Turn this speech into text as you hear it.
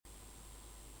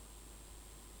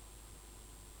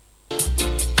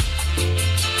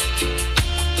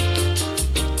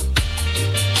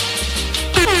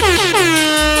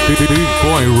Boot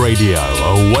Boy Radio,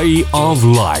 a way of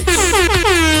life.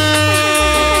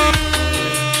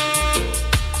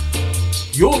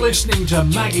 You're listening to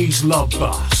Maggie's Love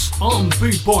Bus on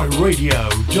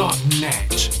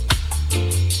bootboyradio.net.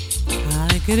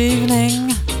 Hi, good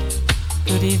evening.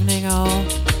 Good evening all.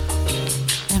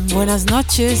 And buenas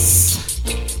noches.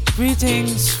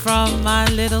 Greetings from my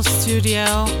little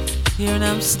studio here in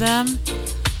Amsterdam.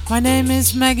 My name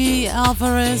is Maggie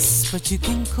Alvarez, but you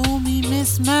can call me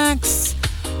Miss Max.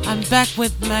 I'm back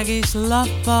with Maggie's Love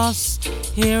Bus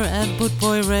here at Boot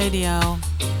Boy Radio.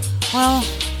 Well,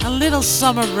 a little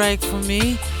summer break for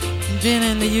me. Been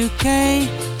in the UK,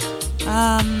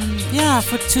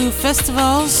 for 2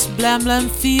 festivals, Blam Blam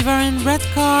Fever in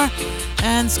Redcar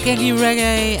and Skeggy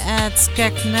Reggae at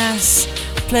Skegness.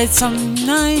 Played some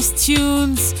nice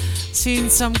tunes, seen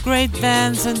some great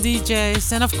bands and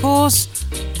DJs, and of course,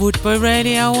 Boot Boy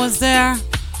Radio was there.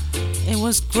 It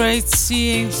was great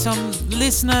seeing some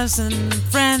listeners and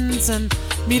friends and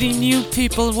meeting new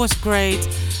people. It was great.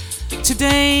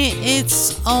 Today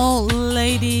it's all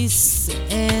ladies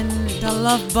in the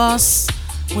Love Bus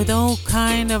with all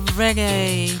kind of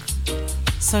reggae.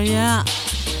 So yeah,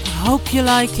 I hope you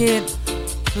like it.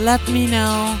 Let me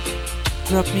know.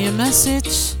 Drop me a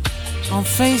message on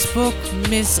Facebook,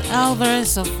 Miss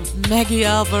Alvarez, of Maggie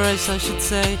Alvarez I should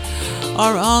say,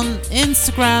 or on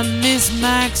Instagram, Miss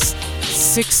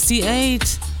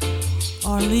Max68,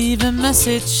 or leave a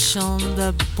message on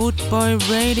the Boot Boy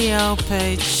Radio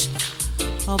page.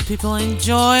 Hope people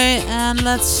enjoy, and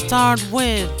let's start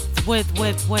with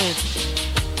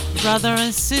brother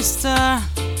and sister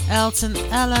Elton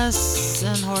Ellis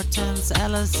and Hortense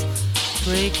Ellis.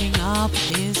 Breaking up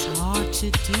is hard to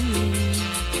do.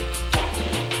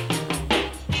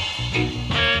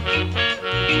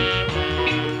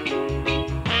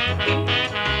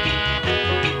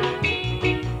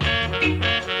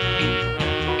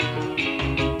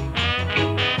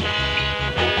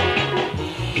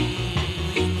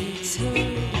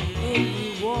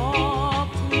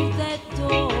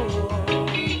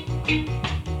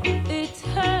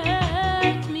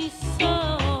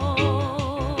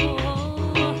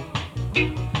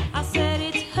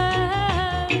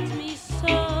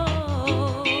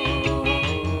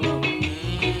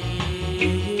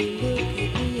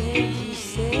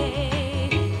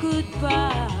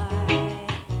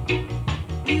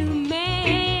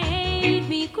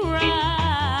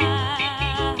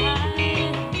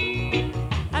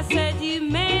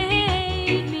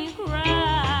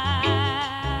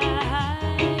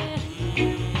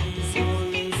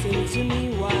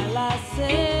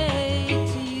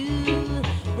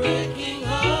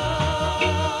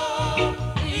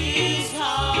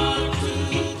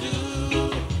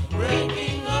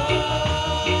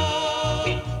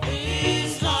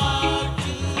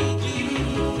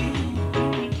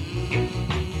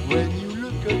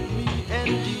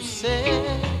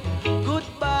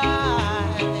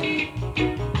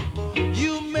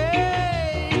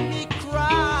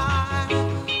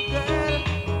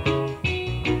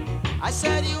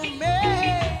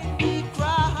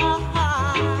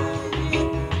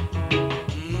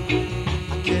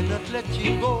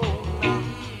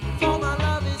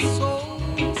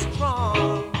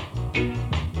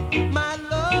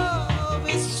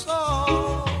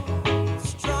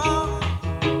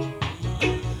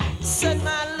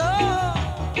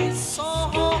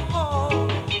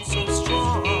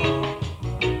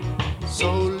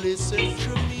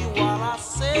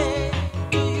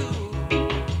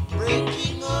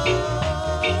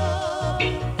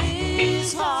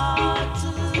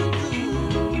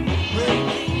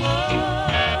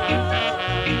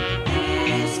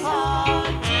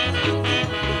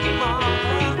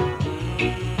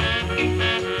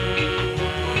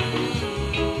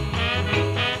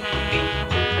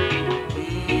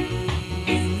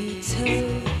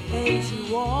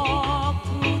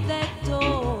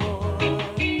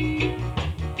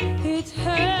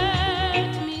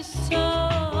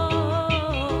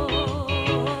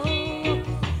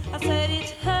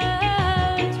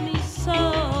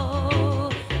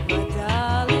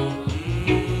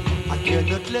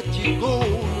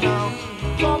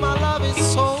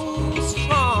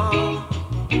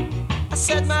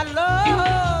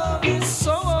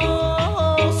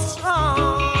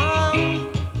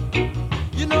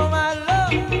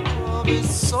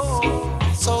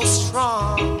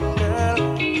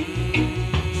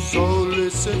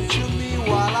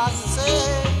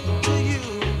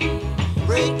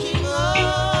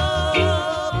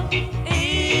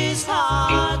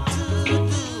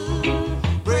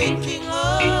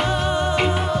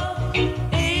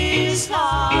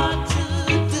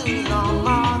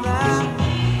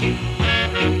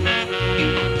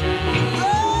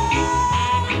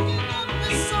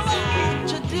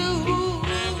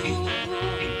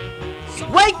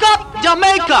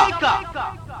 Jamaica.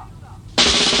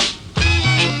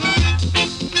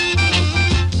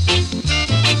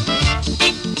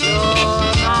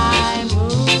 You're my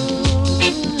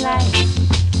moonlight,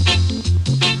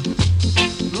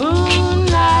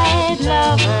 moonlight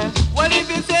lover. Well, if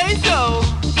you say so,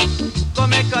 go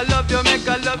make a love you, make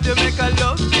a love you, make a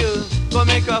love you. Go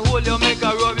make a hold you, make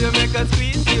a rub you, make a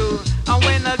squeeze you. And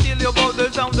when I tell you about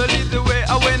the sound, the little way,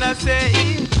 and when I say,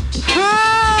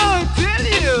 tell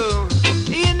you,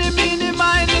 eeny, meeny,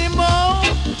 miny, mo.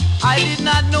 I did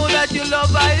not know that you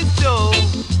love I so.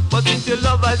 But since you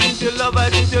love I, since you love I,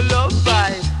 since you love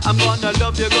I, I'm gonna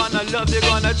love you, gonna love you,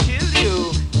 gonna chill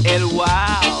you. El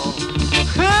wow.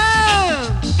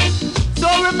 So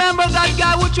remember that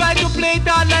guy who tried to play it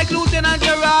hard like Lieutenant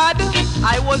Gerard?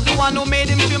 I was the one who made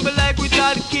him tremble like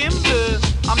Richard Kimball.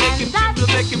 I make him tremble,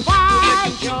 make him tremble,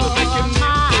 make him tremble, make him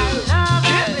tremble.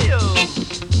 Tell you,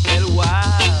 El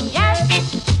wow. Yes,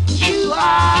 you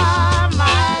are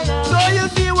my love. So you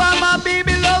see why my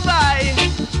baby love I?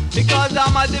 Because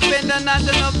I'm a defender, not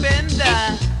an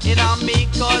offender. And I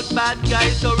make all bad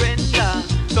guys surrender.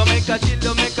 So make a chill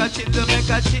you, make a chill you, make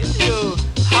a chill you.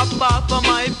 Hop off of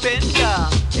my fender.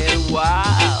 Hey,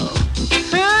 wow.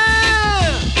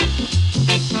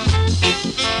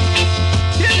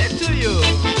 Tell it to you.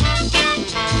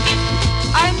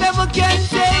 I never can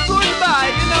say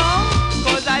goodbye, you know.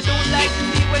 Cause I don't like to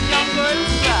see when young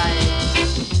girls cry.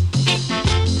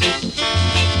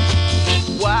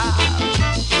 Wow.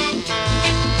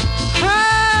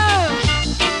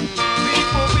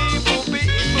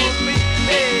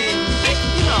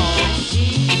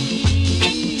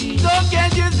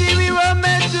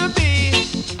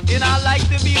 And I like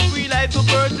to be free like a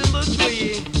bird in the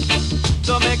tree.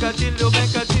 So make a chill you,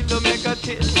 make a chill you, make a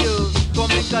chill you. Go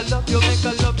make a love you, make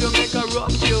a love you, make a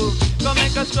rock you. Go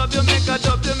make a scrub you, make a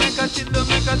dub you, make a chill you,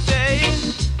 make a say.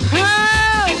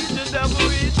 Hey, it's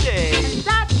every day.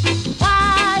 That's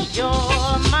why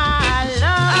you're my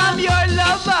love. I'm your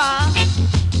lover.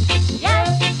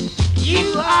 Yes,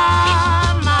 you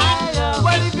are my love.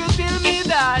 Well, if you tell me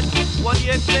that, what do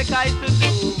you expect I to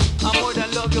do? I'm more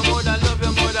than love you, more than love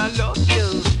you, more than love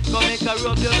you. Go make a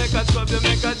rub you, make a scrub you,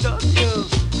 make a dub you.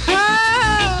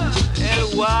 Ah,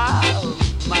 and wow,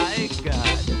 my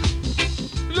God.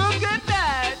 Look at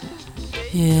that.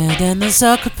 Yeah, Dennis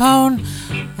Al Capone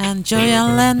and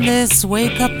Joanne Landis,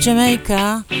 Wake Up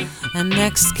Jamaica. And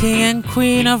next, King and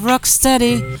Queen of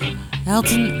Rocksteady,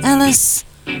 Elton Ellis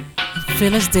and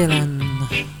Phyllis Dillon.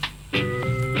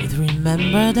 With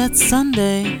Remember That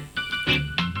Sunday.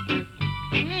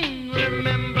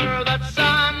 Remember that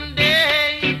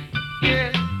Sunday,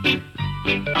 yeah.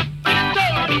 I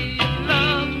told you you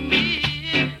loved me,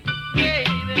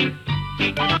 baby.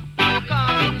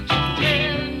 Come to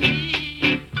tell me,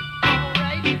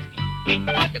 alright.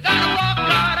 You gotta walk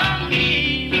right on me,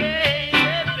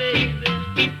 baby.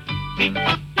 You know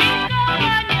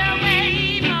on your way,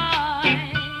 boy.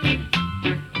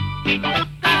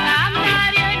 'Cause I'm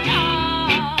not your toy.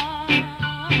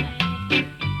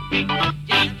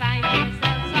 Just find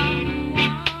yourself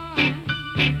someone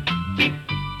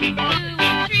who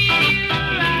will treat you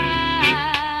right.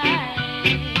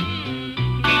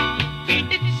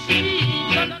 It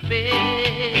seems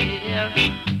unfair,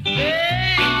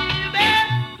 baby,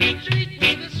 to treat me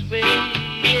this way.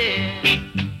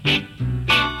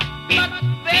 But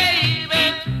baby,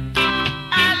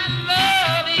 I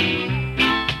love you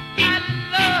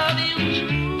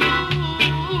true.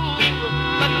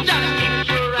 But just to be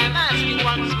sure, I'm asking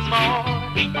once more.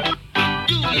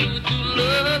 Do you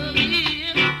love me?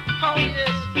 Oh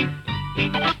yes.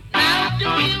 Now do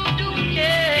you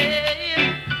care?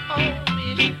 Oh me.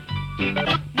 No,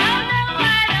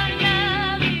 I don't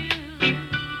love you,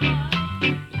 boy.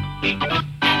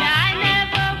 And I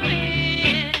never will.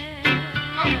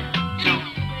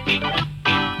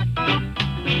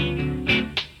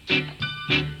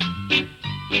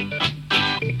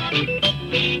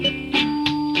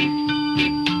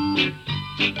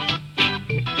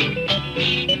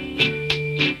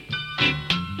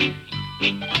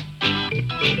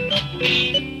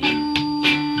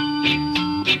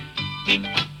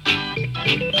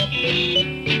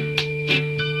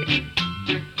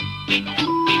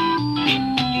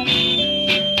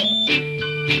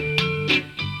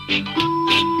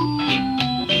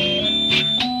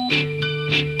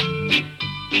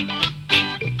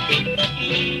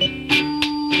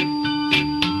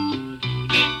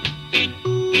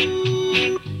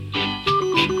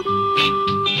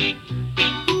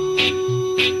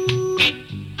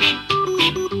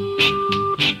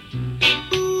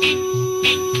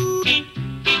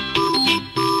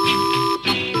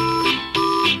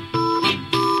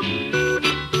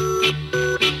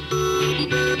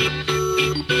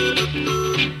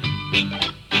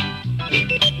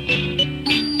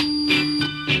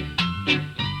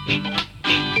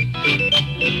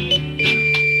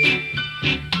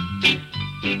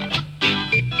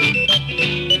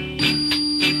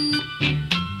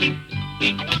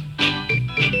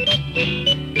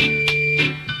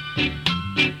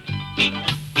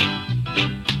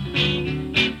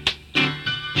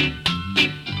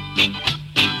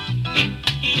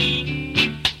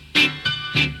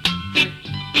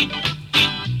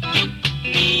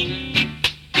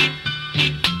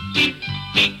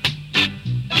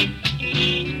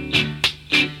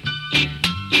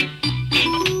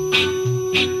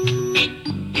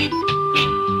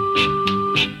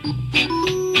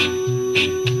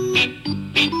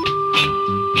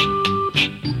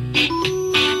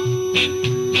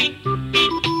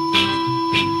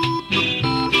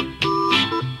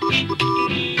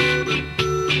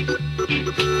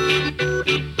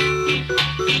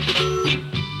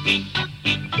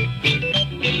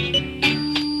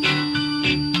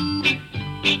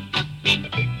 And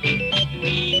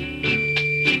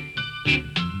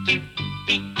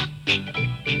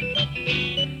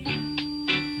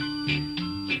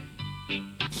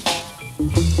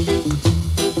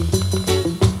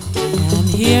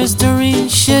here's Doreen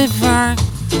Shaver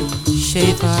with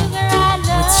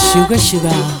Sugar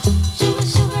Sugar. Sugar,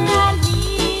 sugar, I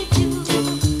need you.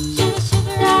 Sugar,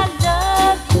 sugar, I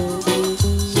love you.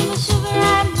 Sugar, sugar,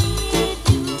 I need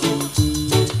you.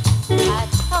 I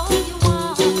told you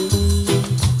once,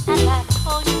 and I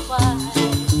told you twice,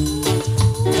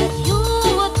 that you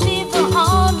would be the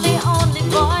only, only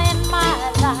boy in my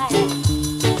life.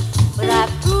 But I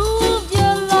proved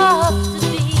your love to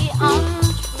be untrue.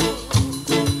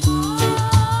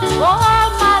 All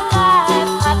my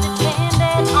life I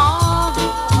depended on you,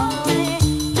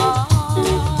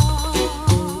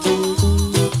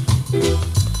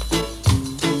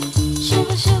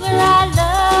 Sugar, sugar, I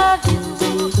love you.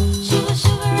 Sugar,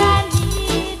 sugar, I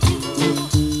need you.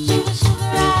 Sugar,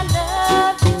 sugar, I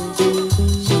love you.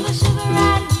 Sugar, sugar,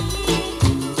 I need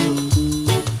you.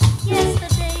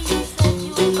 Yesterday you said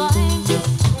you were going to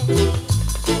stay,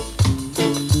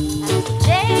 and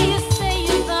today you say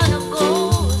you're gonna go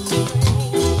astray.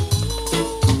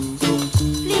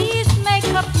 Please make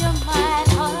up your mind,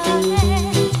 honey,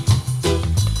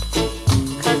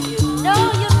 'cause you know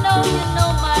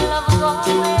my love has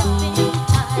always been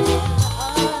mine,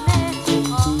 honey.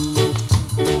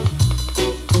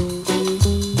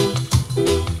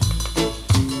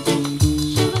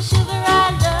 Sugar, sugar, I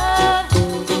love you.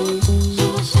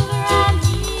 Sugar, sugar, I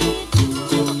need you.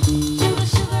 Sugar,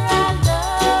 sugar, I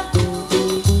love you.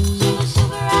 Sugar,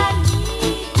 sugar, I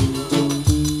need you.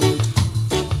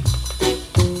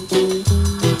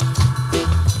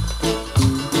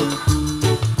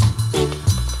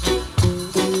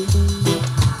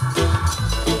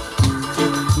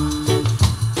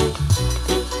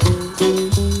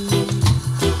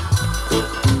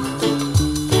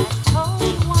 I told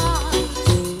you once,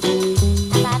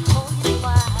 and I told you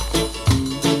twice,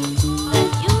 that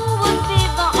you would be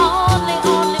the only,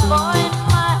 only boy in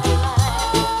my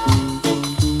life.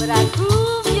 But I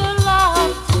proved your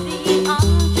love to be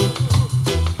untrue.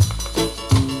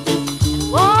 And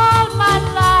all my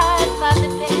life I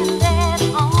depended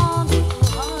on you,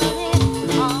 honey.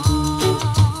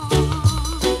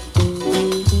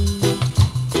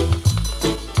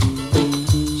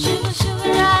 Sugar,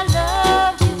 sugar, I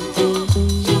love you.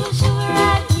 Sugar, sugar,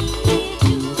 I need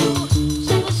you.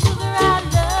 Sugar, sugar, I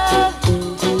love you.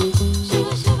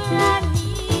 Sugar, sugar, I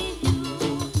need you.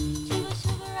 Sugar,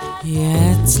 sugar, I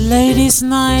Yeah, it's ladies'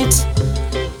 night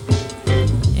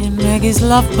in Maggie's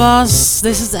Love Bus.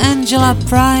 This is Angela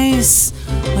Price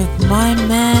with My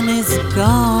Man Is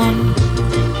Gone.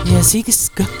 Yes, he is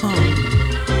gone.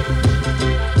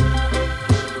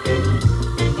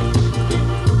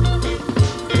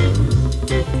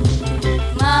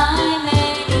 My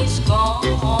man is gone.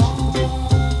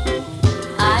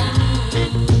 I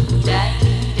need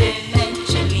a man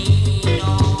to lean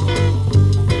on.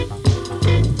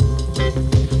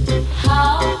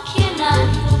 How can I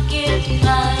forget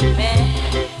my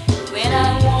man when I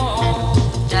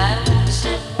want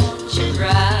someone to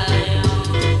cry on?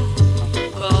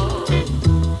 Oh,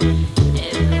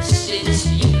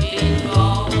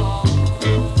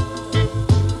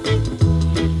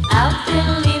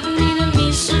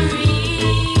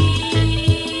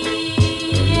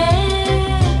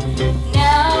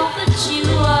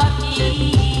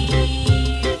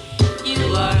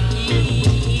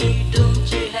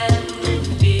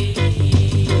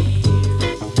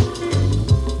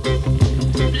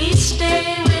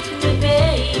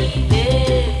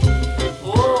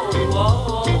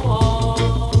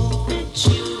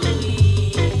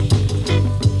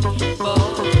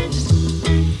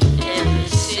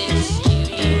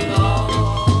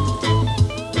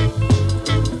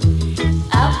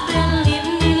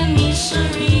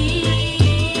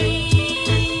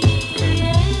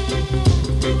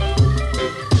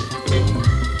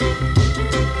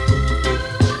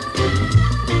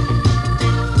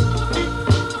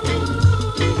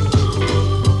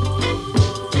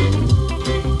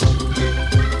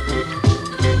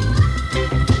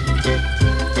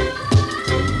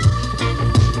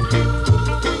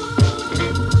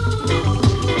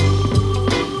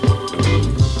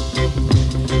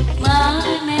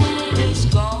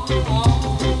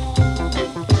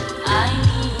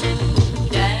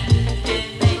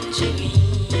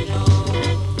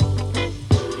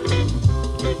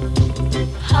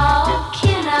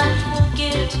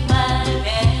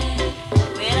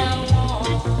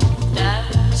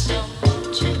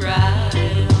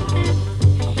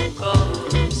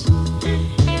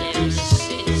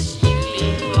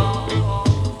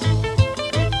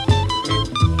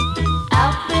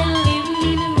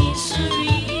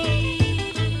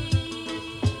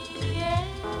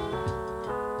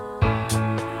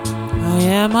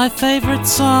 my favorite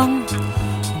song,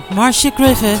 Marcia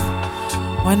Griffith,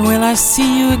 When Will I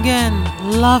See You Again?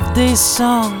 Love this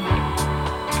song.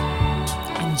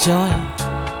 Enjoy.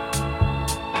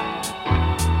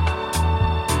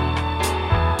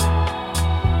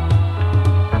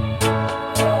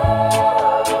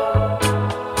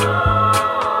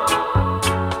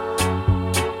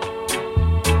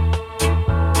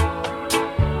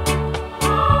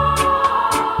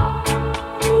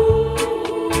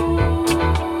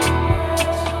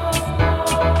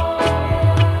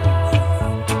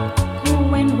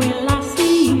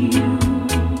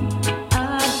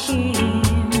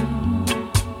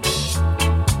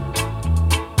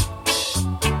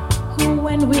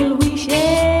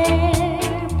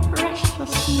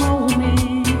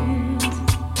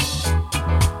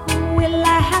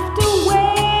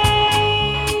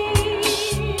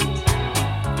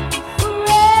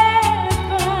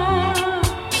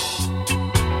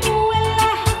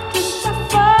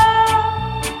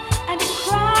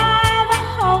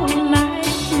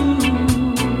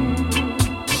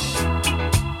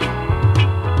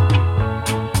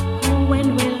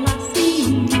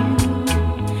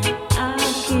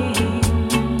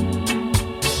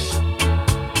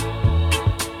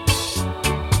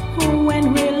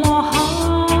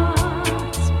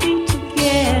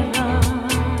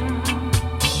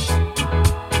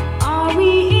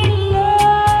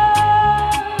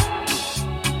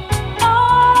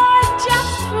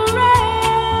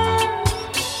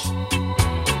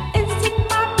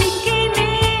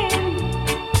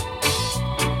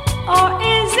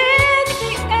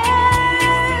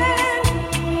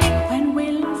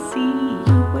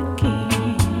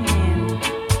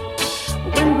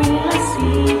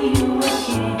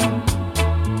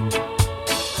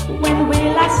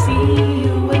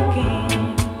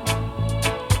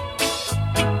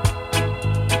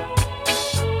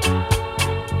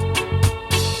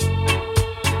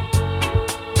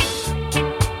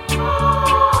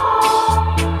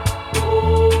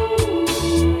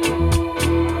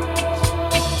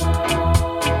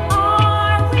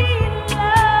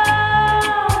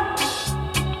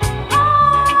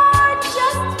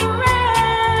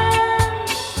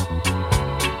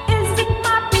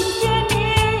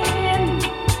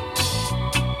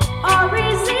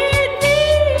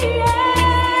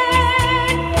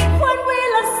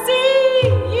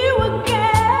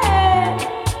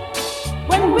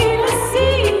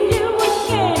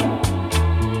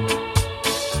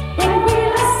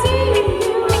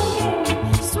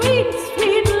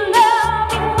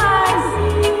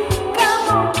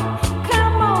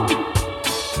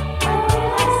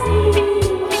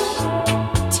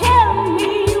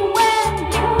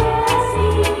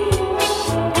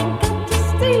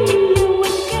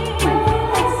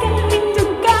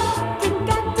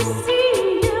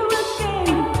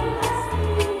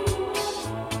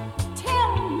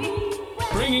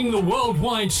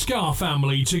 Ska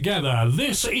family together.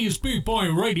 This is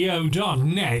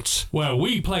bootboyradio.net, where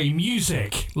we play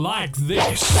music like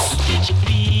this. I get your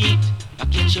beat, I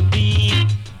get your beat,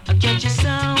 I get your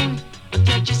sound, I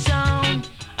get your sound,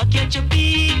 I get your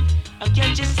beat, I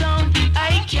get your sound,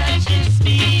 I catch this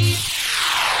beat.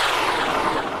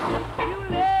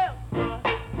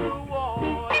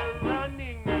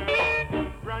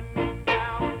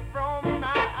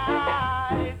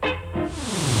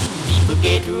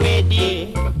 Get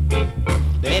ready,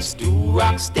 let's do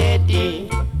rock steady.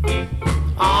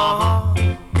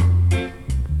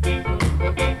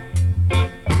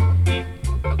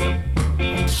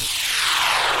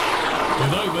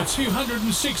 With over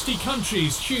 260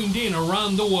 countries tuned in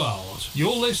around the world,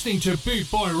 you're listening to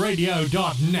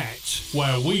bootboyradio.net,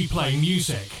 where we play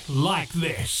music like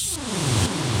this.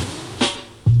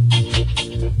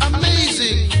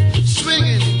 Amazing,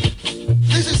 swinging.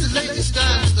 This is the latest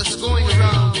dance that's going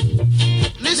around.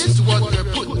 Listen to what we're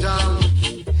putting down.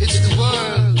 It's the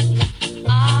world.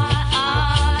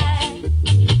 I'm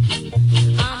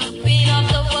the queen of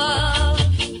the world.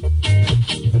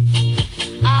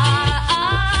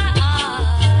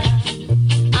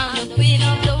 I'm the queen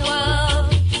of the world.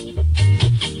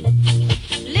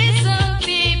 Listen,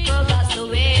 people, that's the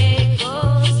way it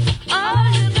goes. All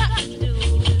you got to do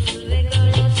is wiggle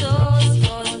your toes,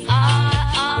 'cause I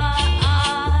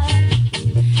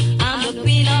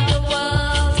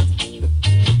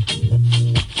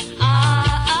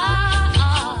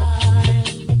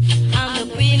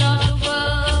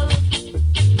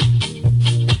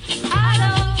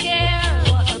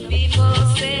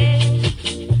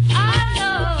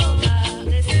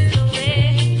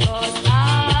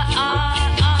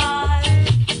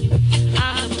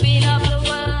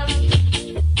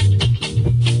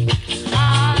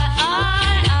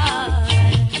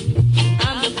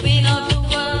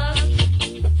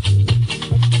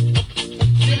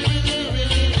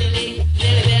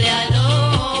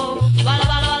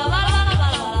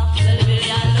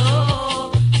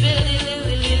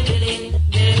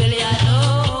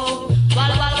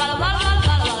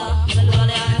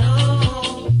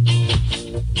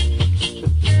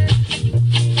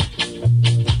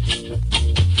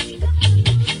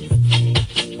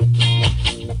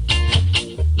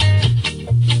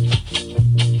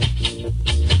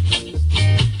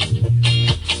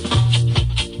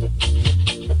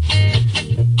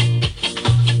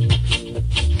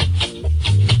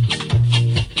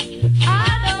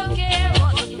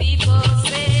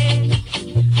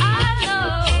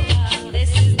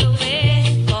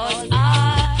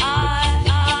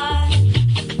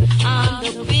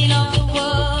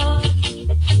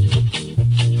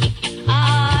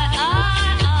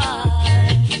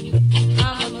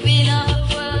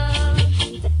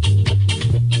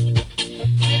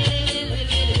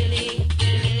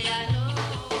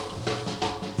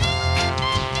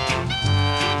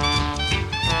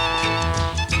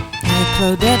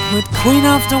Claudette with Queen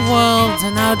of the World,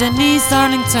 and now Denise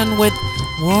Darlington with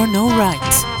War No Right.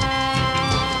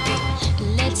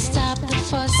 Let's stop the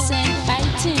fuss and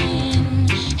fighting,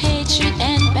 hatred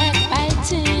and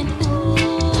backbiting. Ooh,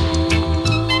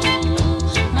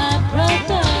 my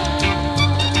brother,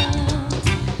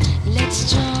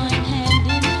 let's join hand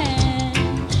in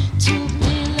hand to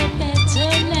build a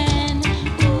better land.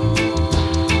 Ooh,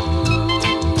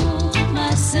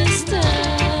 my sister,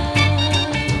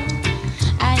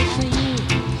 I for you,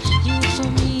 you for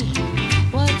me.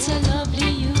 What a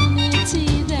lovely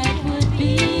unity that would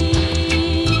be,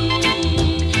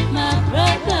 my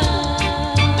brother.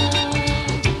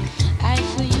 I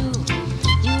for you,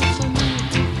 you for me.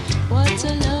 What a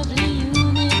lovely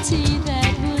unity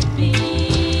that would be,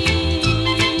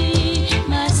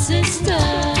 my sister.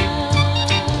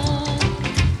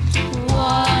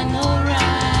 One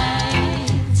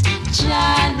alright,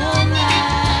 John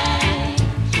alright.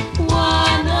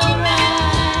 One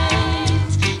alright,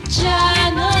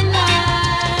 John alright.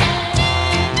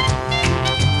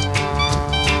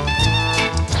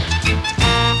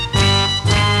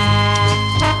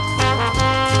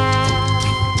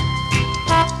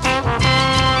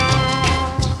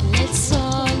 Let's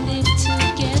all live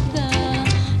together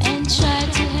and try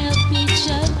to help each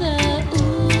other.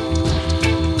 Ooh,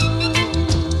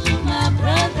 my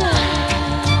brother,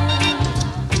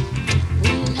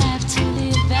 we'll have to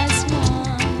live as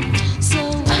one so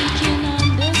we can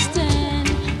understand.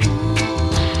 Ooh,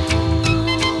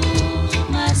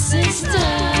 my sister,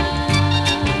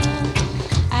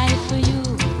 I for you,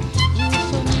 you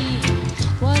for me.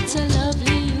 What a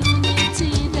lovely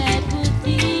unity that would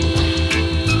be,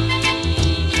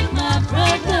 my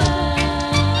brother.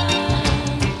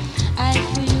 I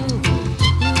for you,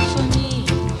 you for me.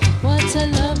 What a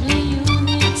lovely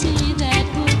unity that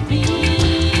would be,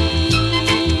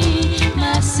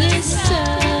 my sister.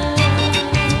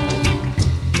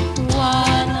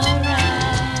 One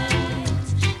alright,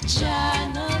 John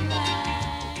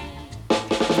alright.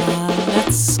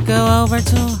 Let's go over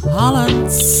to Holland.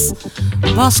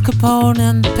 Bas Capone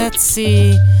and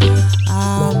Patsy.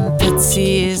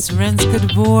 Patsy is Renske de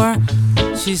Boer.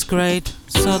 She's great.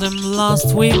 Saw them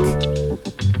last week.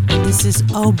 And this is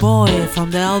Oh Boy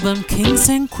from the album Kings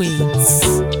and Queens.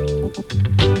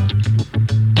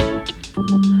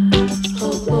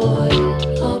 Oh boy,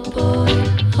 oh boy,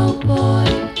 oh boy,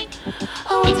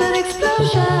 I want an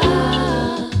explosion.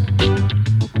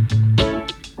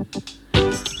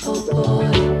 Oh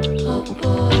boy, oh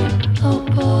boy, oh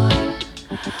boy,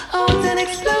 I want an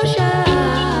explosion.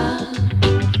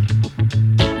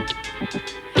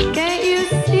 Can't you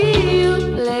see you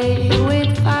play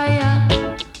with fire?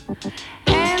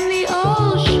 And the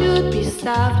old should be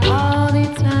stopped all the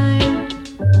time.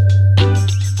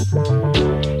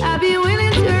 I'd be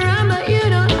willing to run, but you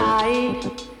don't hide.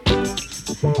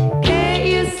 Can't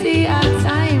you see our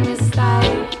time is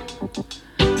tight?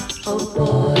 Oh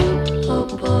boy, oh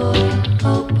boy,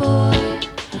 oh boy,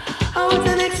 I want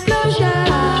an explosion.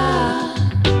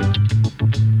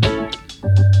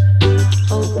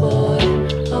 Oh boy,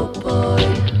 oh boy,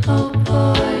 oh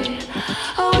boy,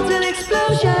 I want an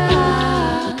explosion.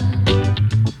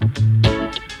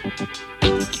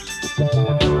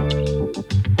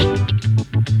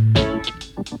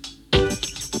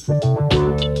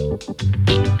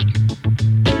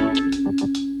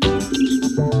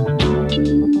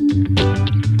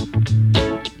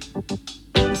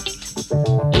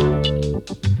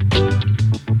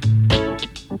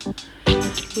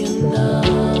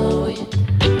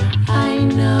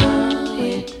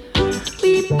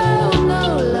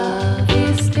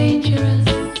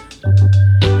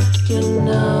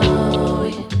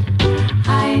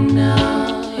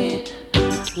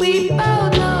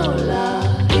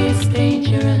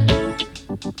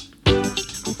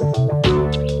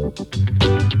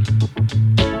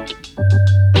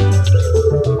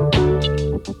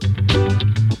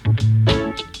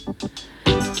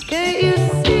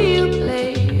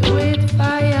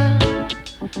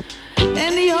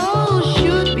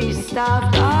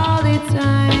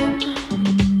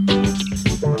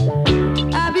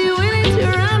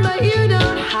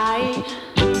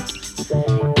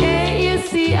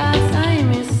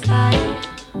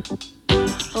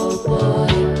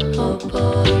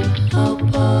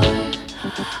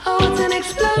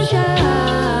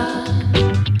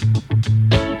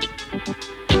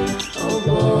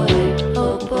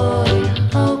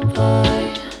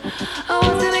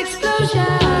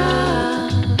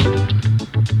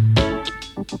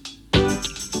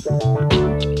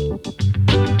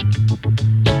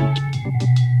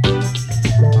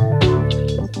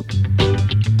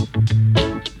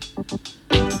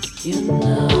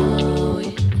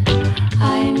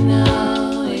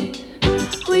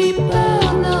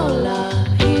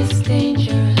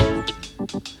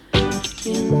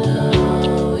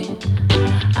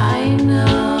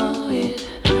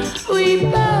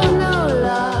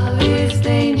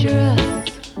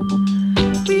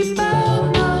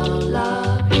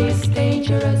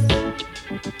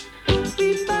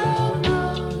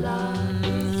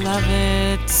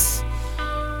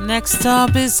 Next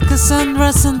up is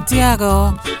Cassandra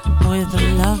Santiago with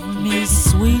Love Me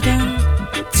Sweeter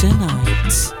Tonight.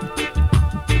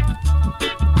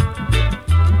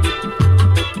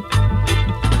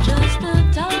 Just the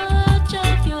touch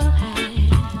of your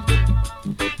hand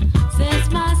sets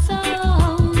my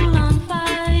soul on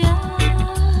fire.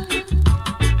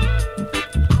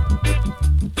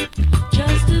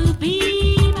 Just to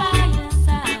be by your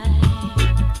side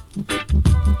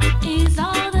is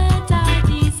all that I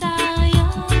desire.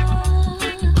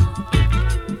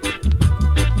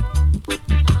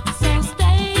 So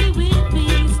stay with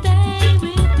me, stay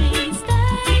with me,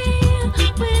 stay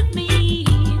with me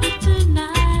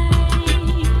tonight,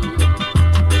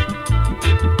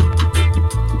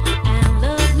 and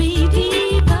love me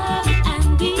deeper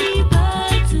and deeper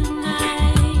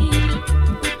tonight.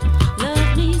 Love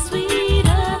me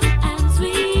sweeter and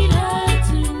sweeter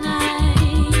tonight.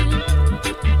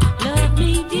 Love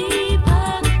me deeper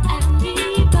and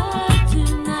deeper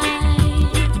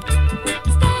tonight.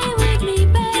 Stay with me,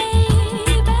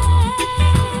 baby.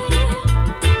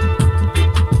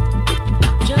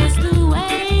 Just the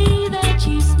way that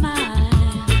you smile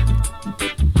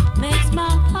makes my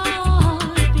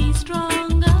heart beat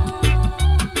stronger.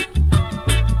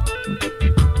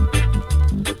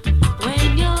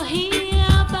 When you're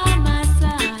here by my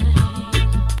side,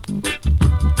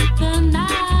 the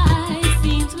night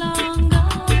seems longer.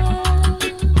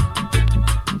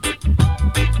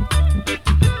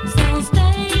 So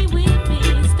stay with me,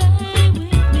 stay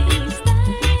with me,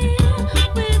 stay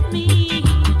with me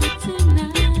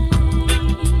tonight,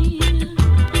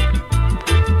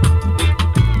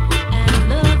 and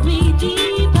love me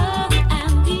deeper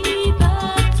and deeper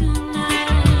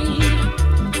tonight.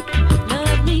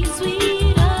 Love me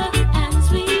sweeter and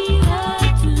sweeter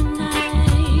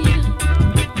tonight.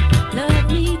 Love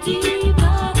me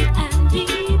deeper and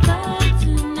deeper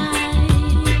tonight.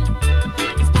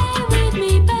 Stay with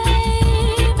me,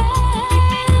 baby.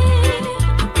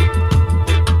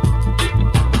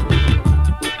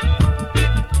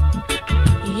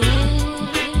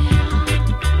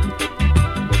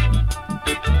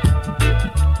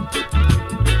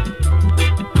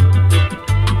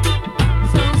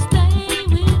 So stay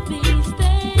with me,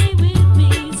 stay with me,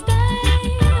 stay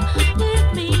with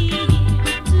me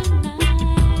tonight,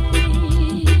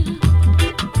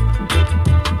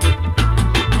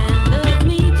 and love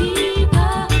me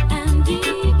deeper and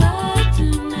deeper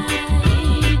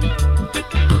tonight.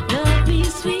 Love me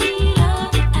sweeter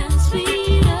and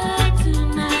sweeter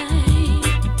tonight.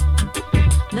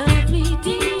 Love me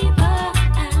deeper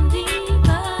and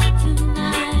deeper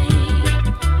tonight.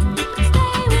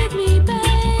 Stay with me, baby.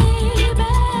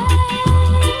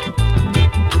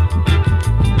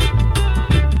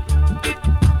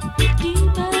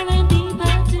 Deeper and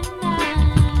deeper tonight.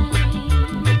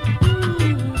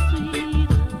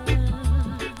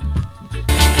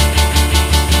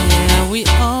 Yeah, we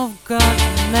all got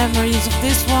memories of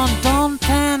this one. Don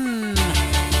Penn.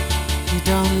 You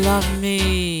don't love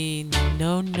me.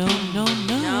 No, no, no,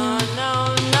 no. No,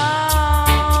 no, no.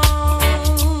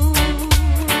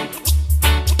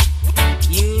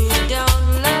 You don't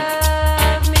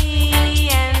love me,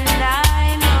 and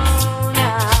I know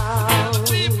now.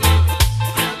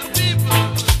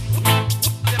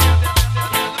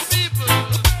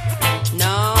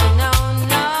 No, no,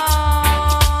 no.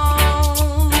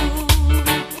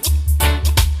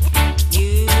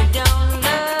 You don't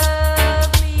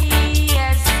love me,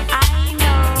 yes, I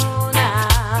know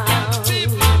now.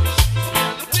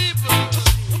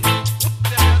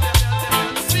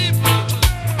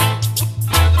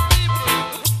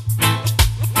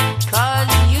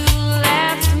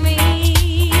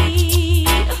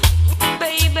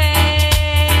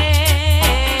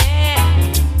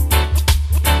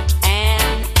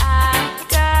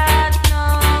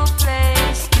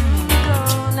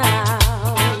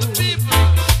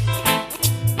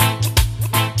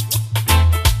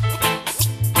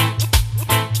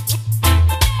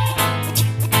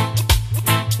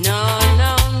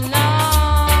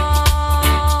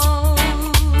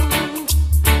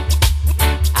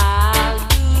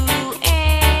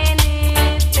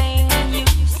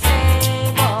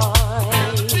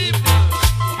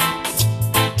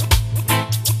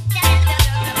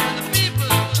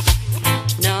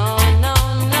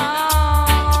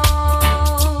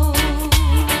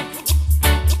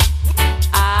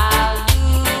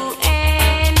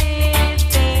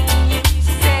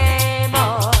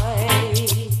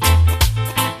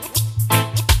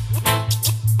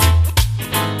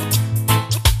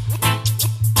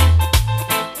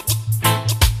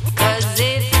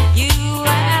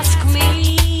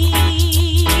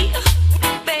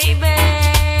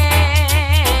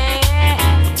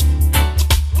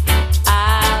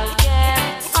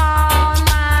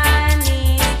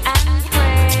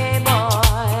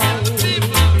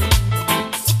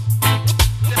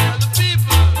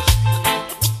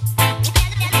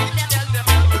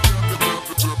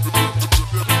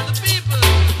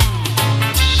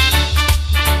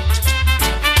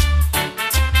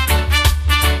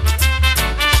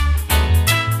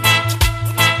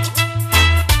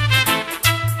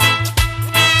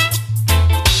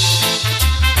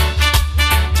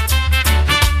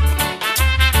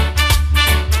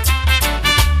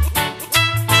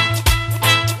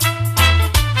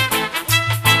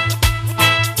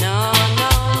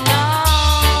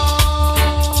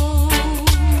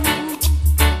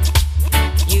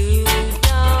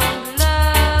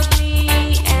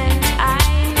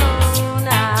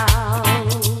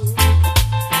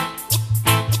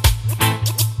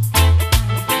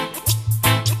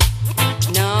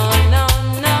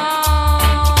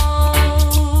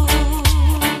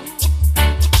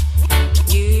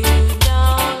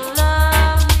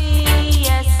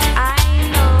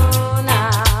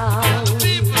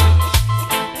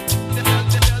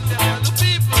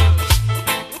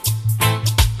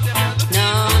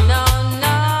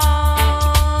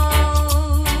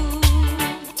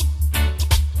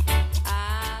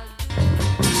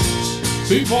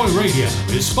 Bootboy Radio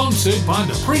is sponsored by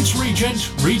the Prince Regent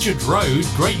Road,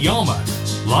 Great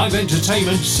Yarmouth. Live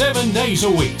entertainment 7 days a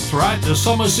week throughout the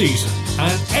summer season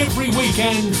and every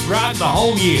weekend throughout the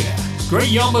whole year. Great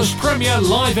Yarmouth's premier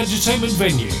live entertainment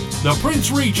venue, the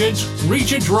Prince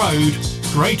Regent Road,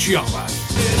 Great Yarmouth.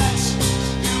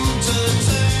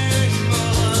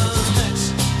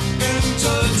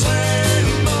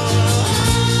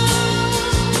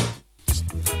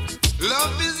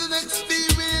 Love is an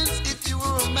experience. If you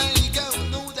were a man, you gotta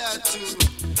know that too.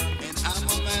 And I'm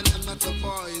a man, I'm not a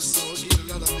boy, so I get a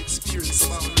lot of experience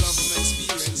about love and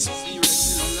experience in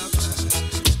love.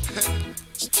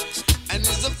 And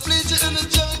it's a pleasure and a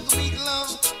joy to make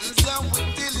love. And so I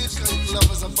would tell you, cause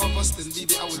love is a purpose, then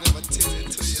baby, I would never tell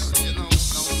it to you, you know,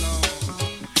 no.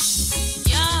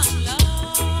 Young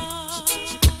love,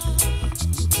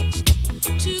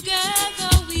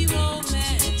 together we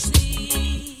romance.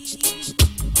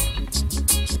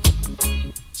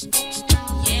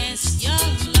 Yes,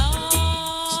 young love,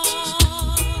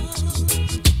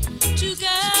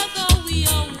 together we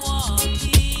are walking,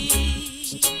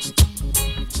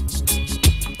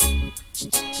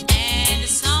 and the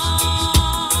someday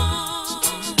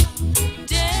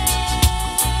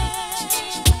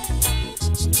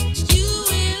you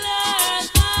will hear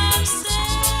them say,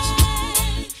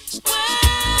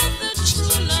 when the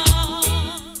true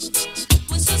love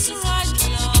was just the right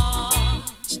love,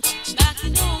 back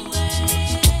in the way.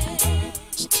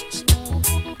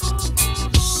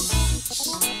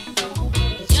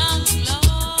 Young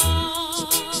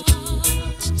love,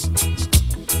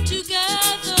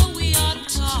 together we are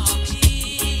talking.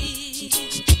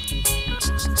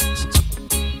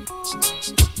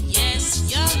 Yes,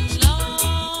 young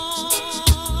love,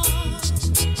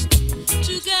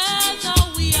 together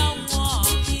we are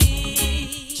walking,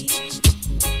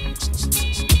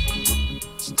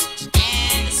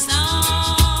 and the someday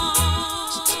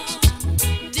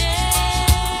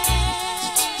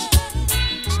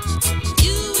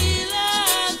you will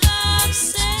hear them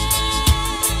say,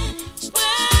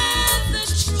 when the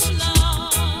true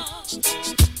love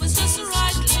was just the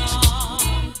right love,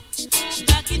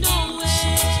 back in the way.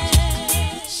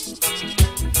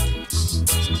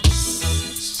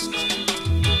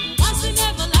 Once in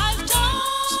every lifetime,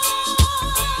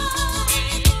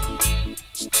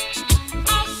 I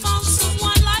found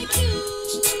someone like you.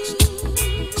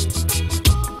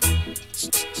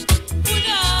 Would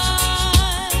I,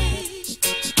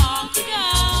 or could I?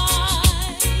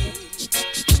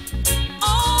 Oh,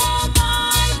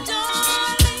 my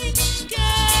darling,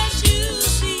 can't you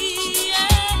see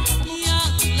it?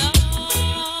 Young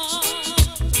love,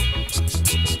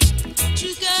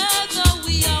 together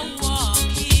we are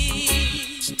walking.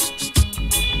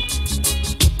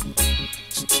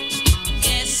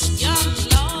 Yes, young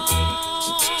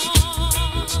love,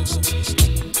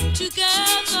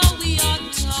 together we are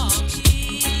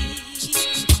talking,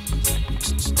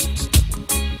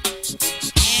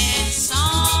 and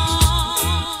someday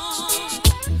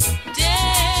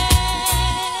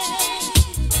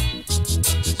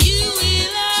you will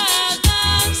hear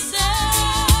them say,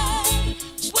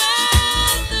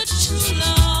 when the true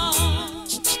love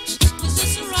was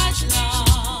just the right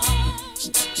love,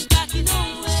 back in the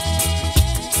way.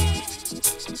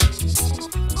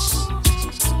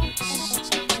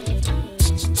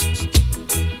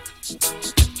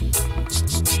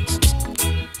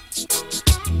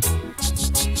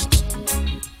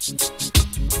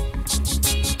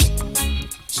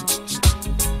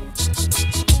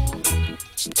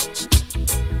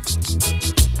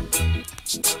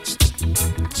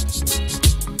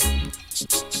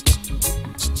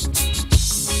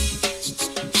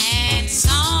 And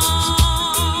someday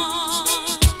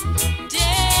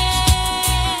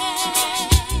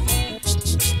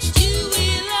you will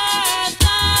hear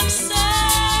them say,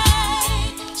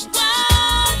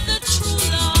 when the true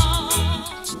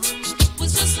love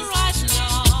was just the right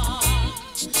love,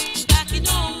 back in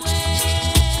the way.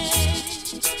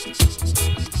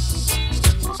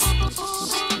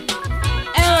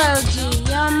 LG,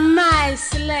 you're my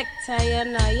selector, you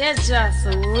know, you're just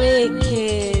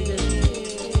wicked.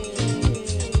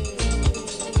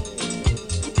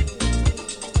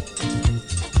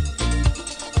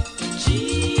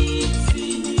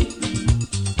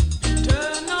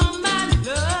 Turn on my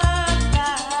love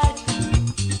light,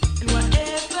 and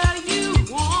whatever you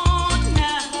want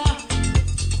now,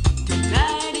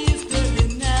 tonight is the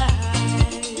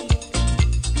night.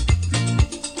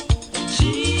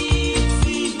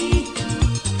 Gypsy,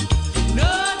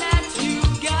 know that you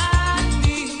got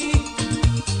me.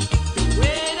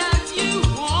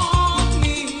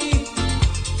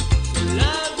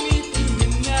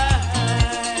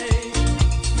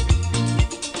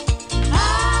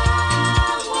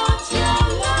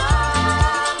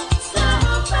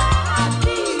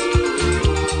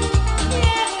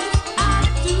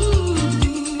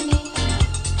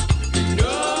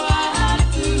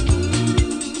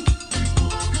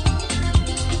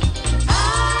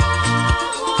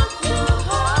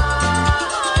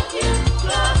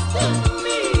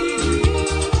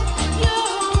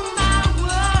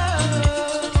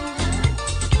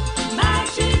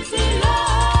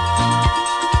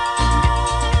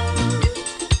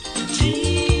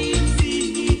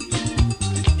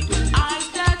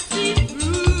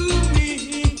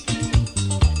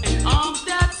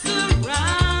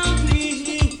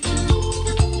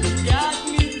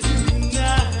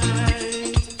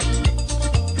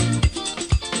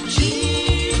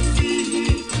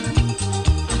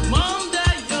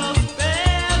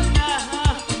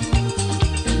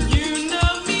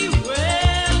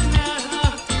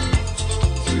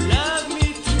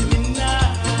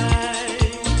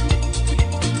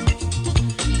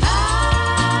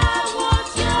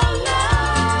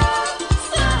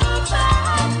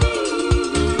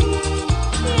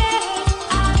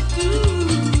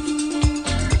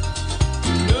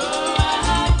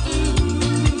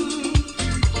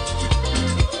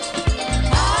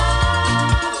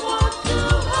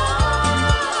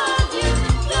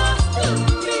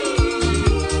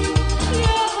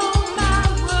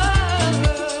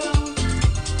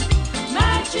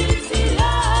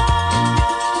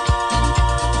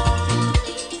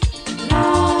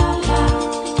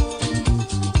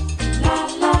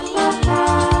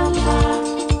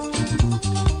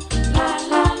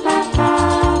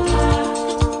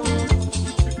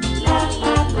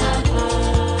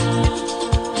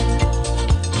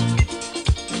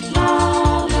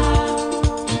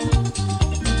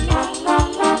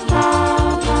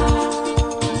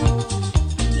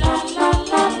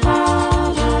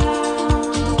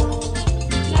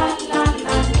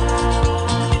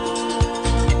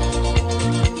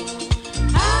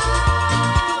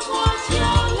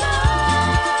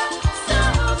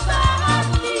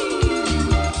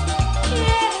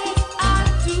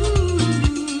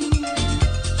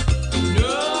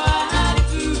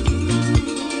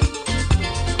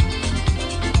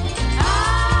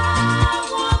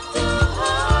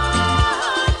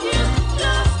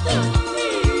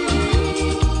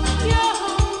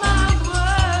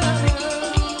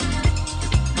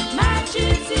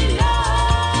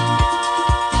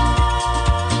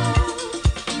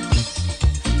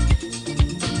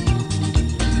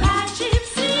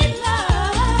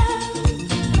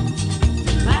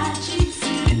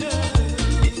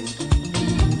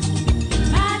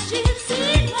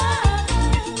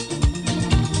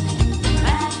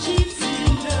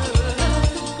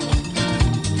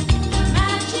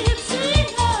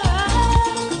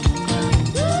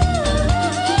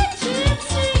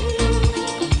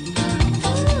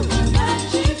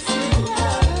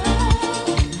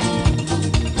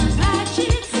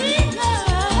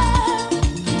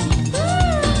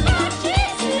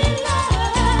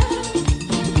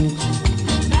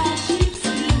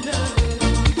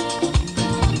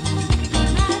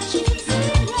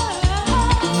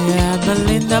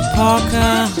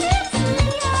 Parker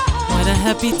with a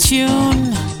happy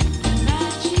tune,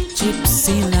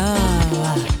 Gypsy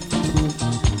Love.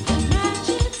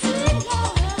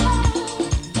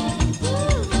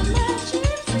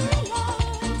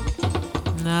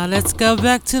 Now let's go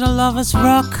back to the Lovers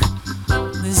Rock.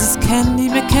 This is Candy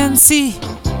McKenzie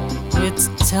with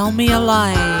Tell Me a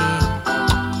Lie.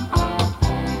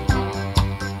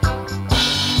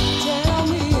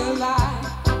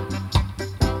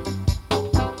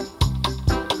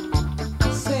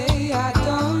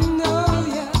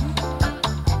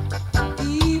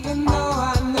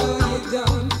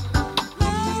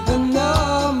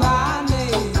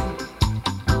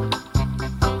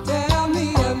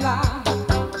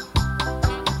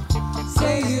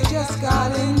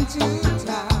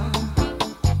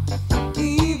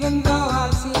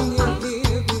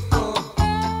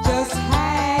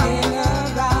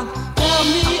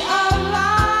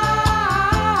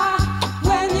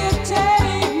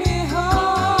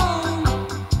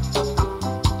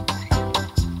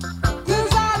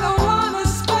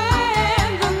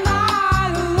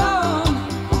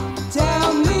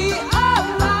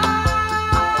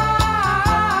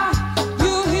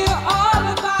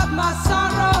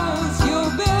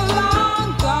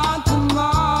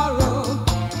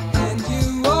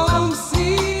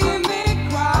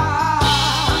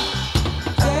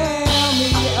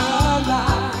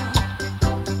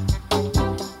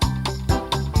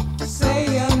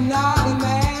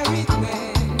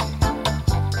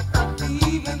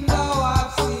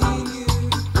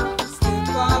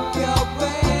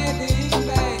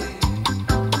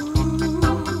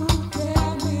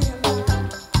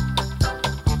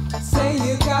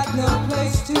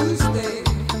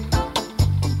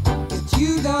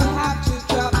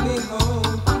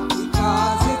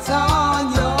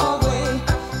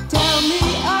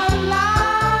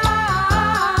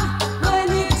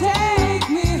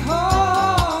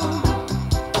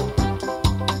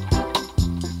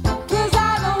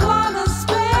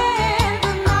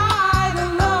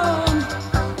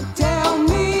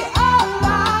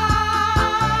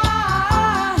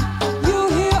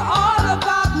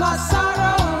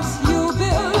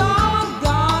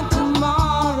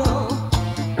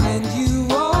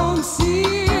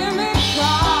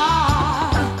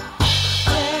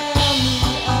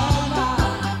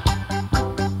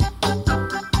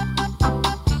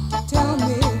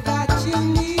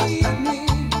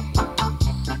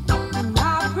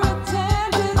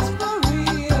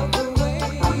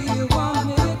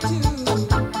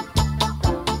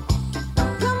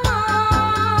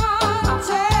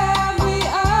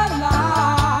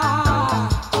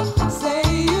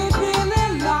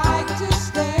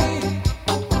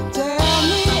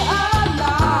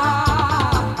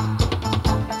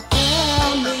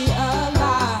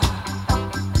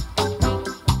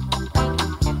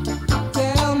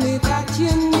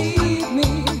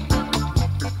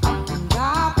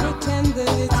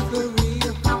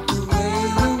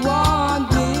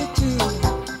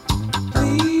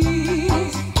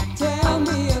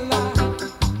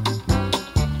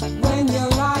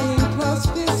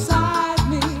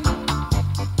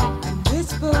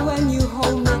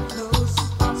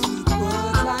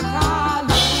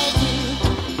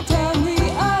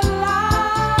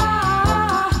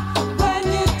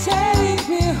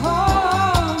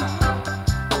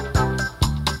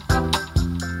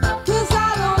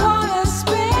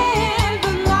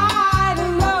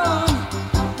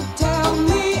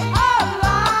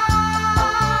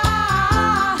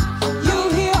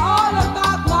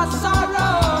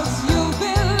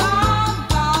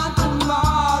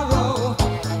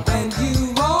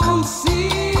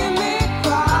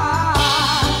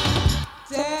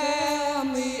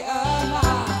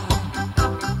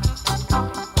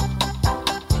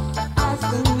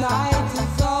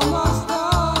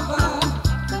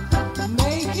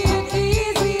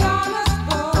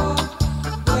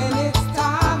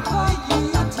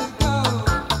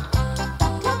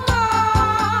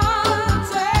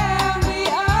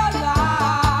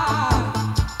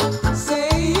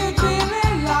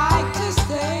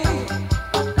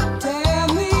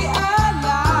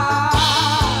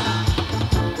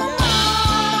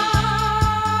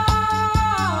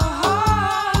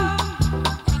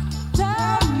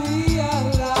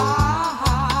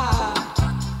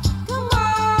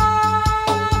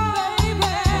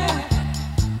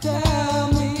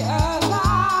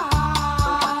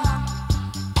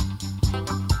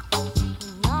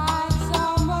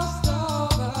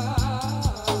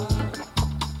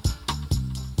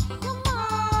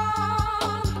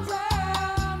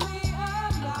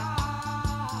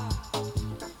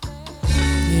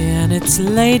 It's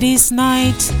ladies'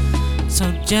 night,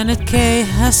 So Janet Kay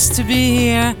has to be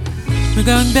here. We're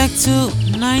going back to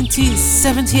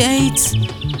 1978,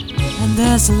 and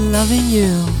there's Loving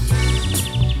You.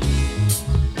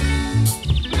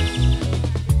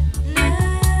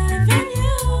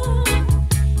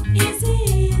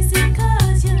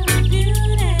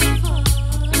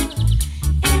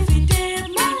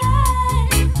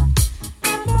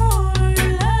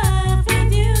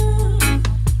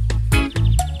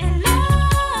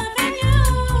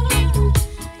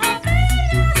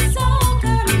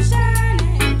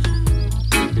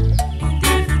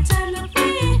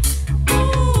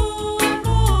 Ooh,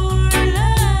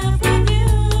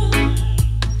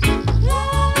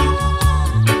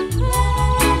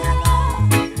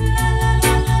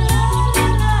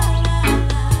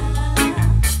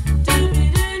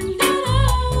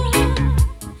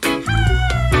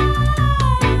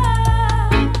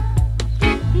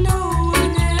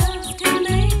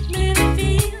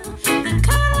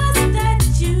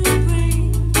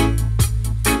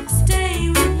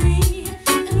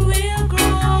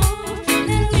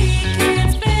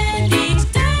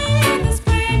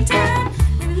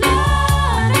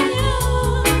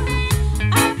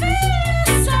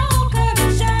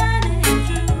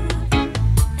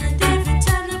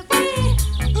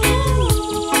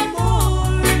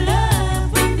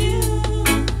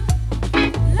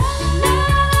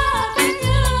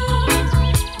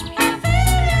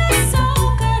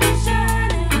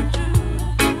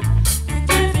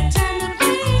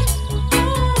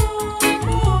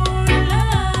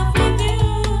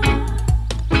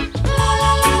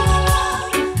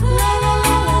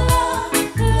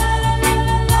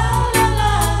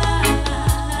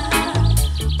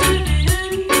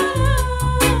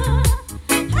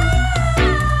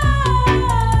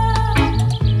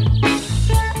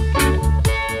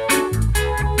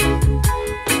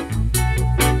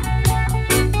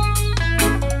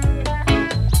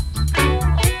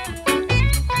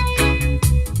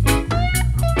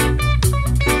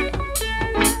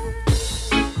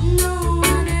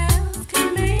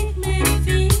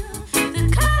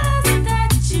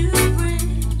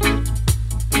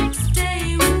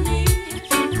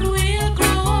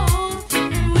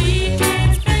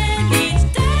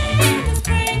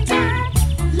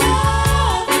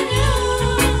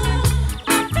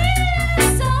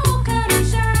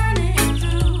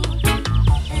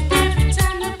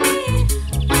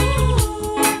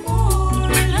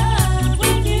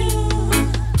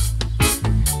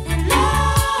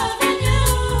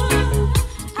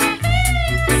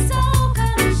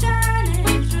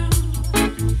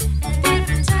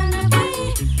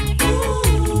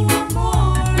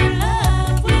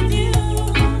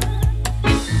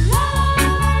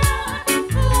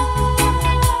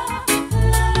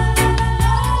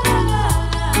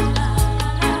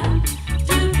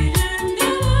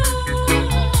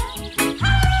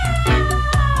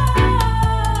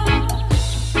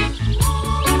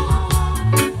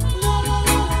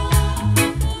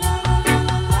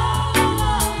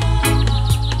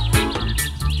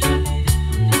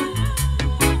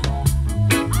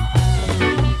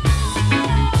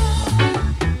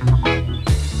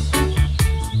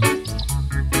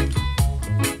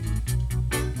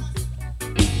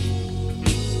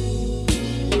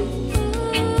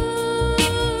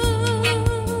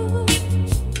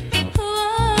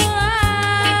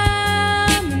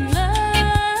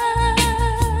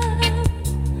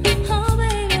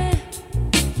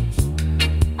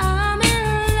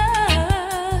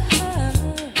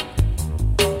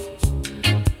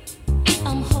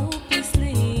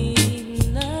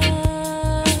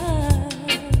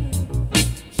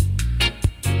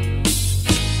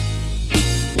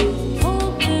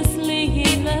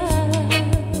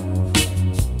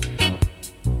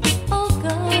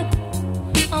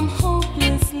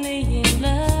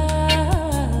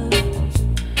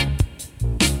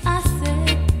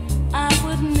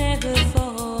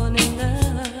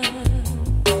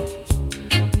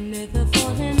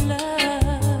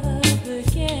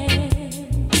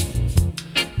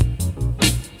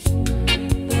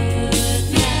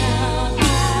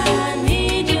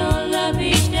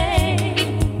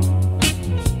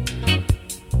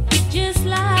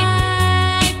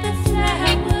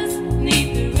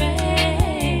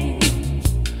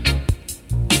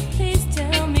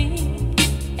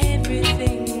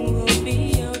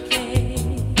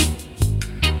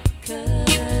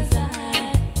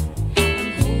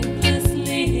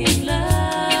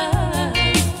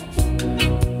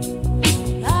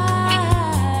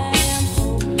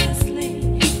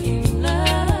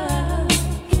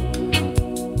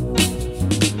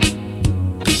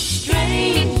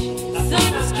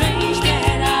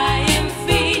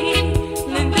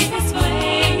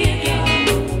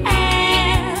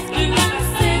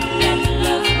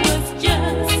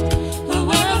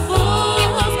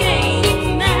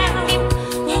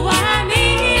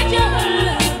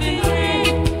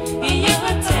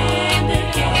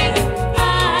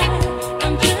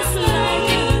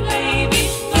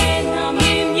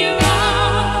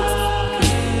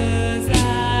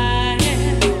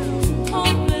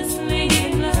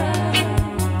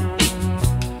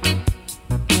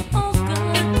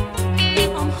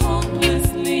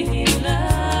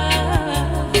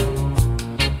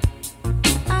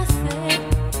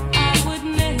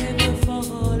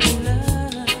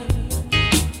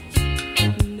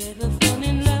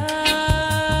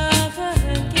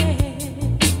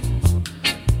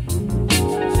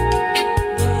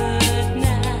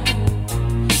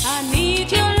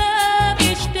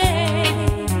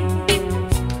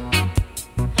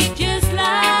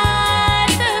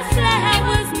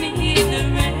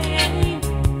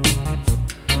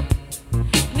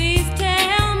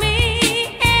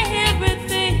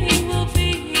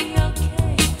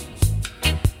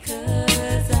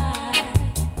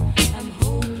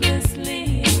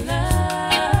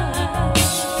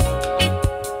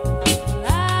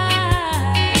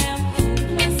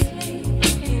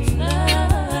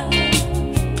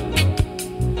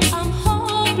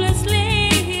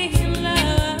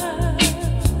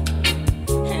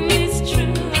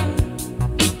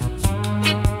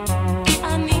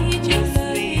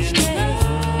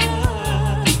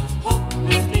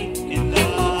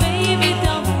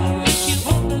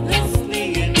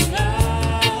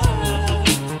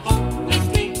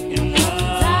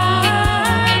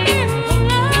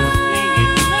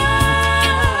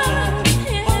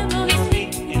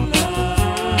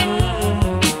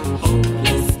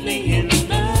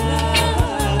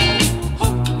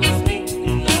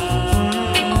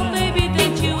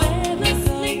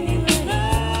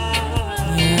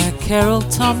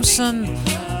 Thompson,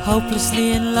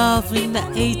 Hopelessly in Love in the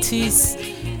 80s.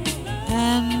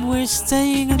 And we're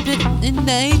staying a bit in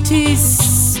the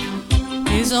 80s.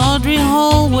 Here's Audrey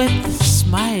Hall with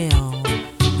Smile.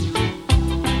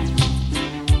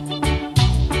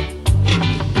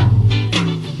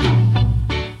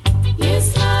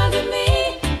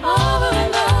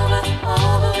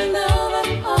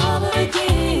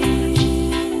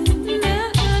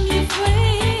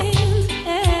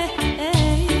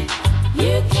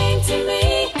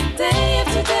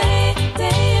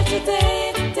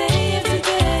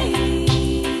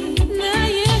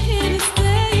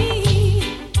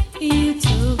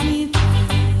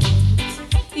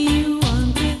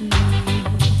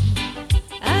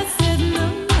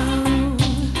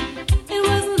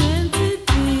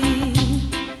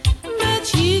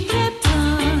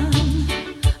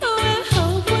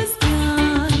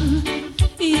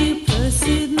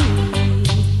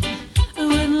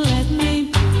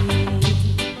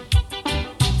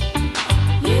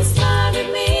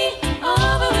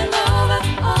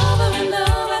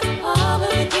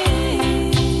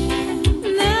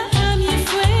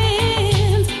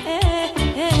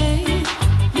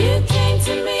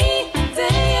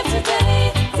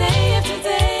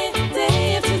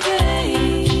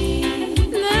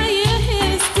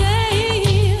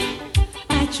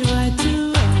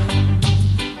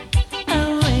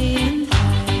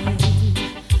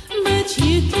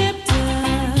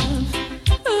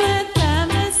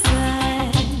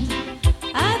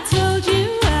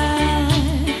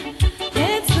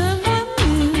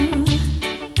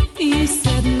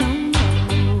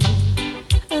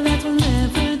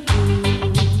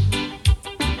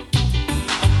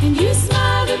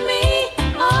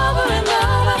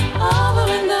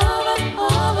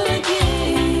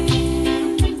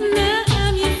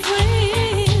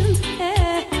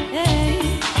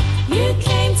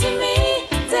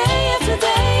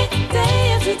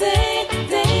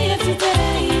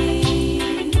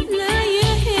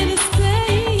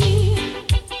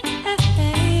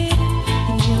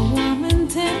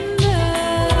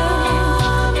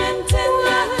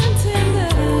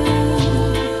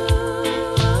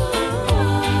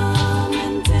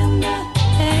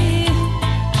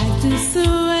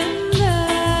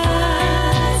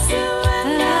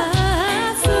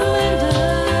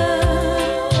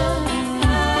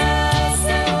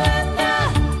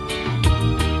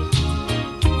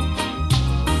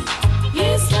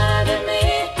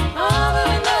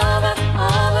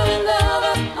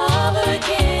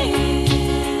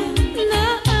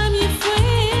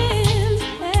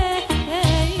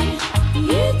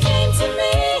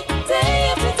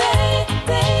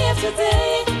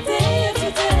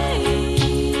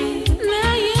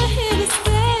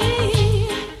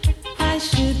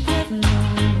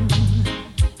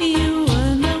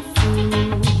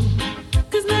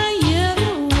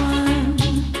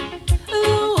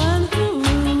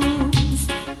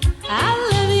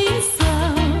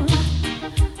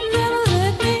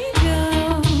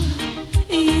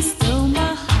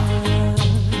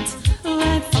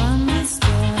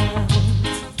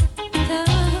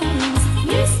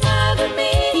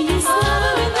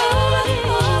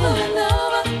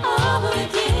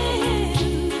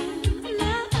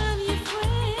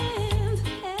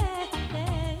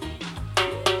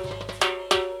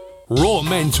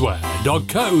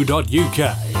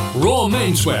 rawmenswear.co.uk. Raw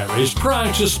Menswear is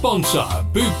proud to sponsor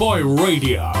Boot Boy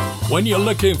Radio. When you're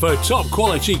looking for top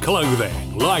quality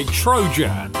clothing like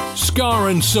Trojan, Scar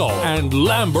and Soul and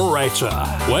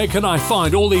Lamberetta, where can I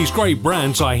find all these great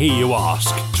brands, I hear you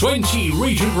ask? 20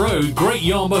 Regent Road, Great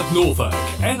Yarmouth, Norfolk,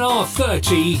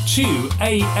 NR30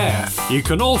 2AF. You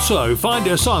can also find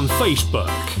us on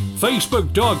Facebook,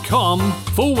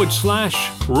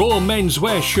 facebook.com/Raw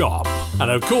Menswear Shop. And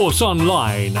of course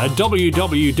online at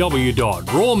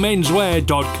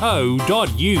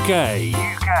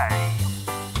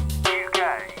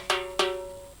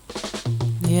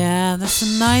www.rawmenswear.co.uk. Yeah, that's a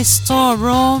nice store,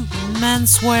 Raw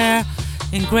Menswear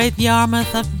in Great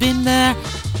Yarmouth. I've been there.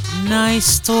 Nice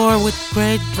store with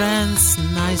great brands,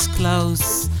 nice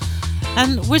clothes.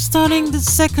 And we're starting the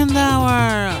second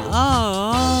hour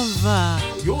of...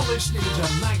 You're listening to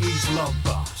Maggie's Love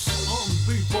Bus on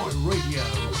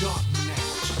bootboyradio.net.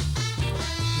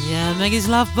 Yeah, Maggie's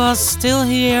Love Bus still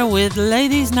here with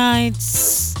Ladies'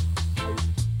 Nights.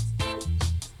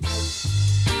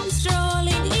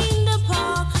 Strolling in the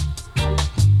park,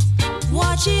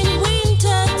 watching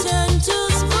winter turn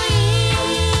to spring,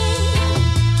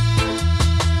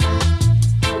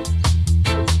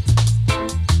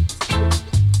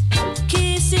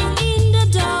 kissing in the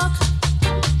dark,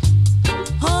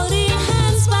 holding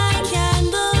hands by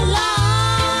candlelight.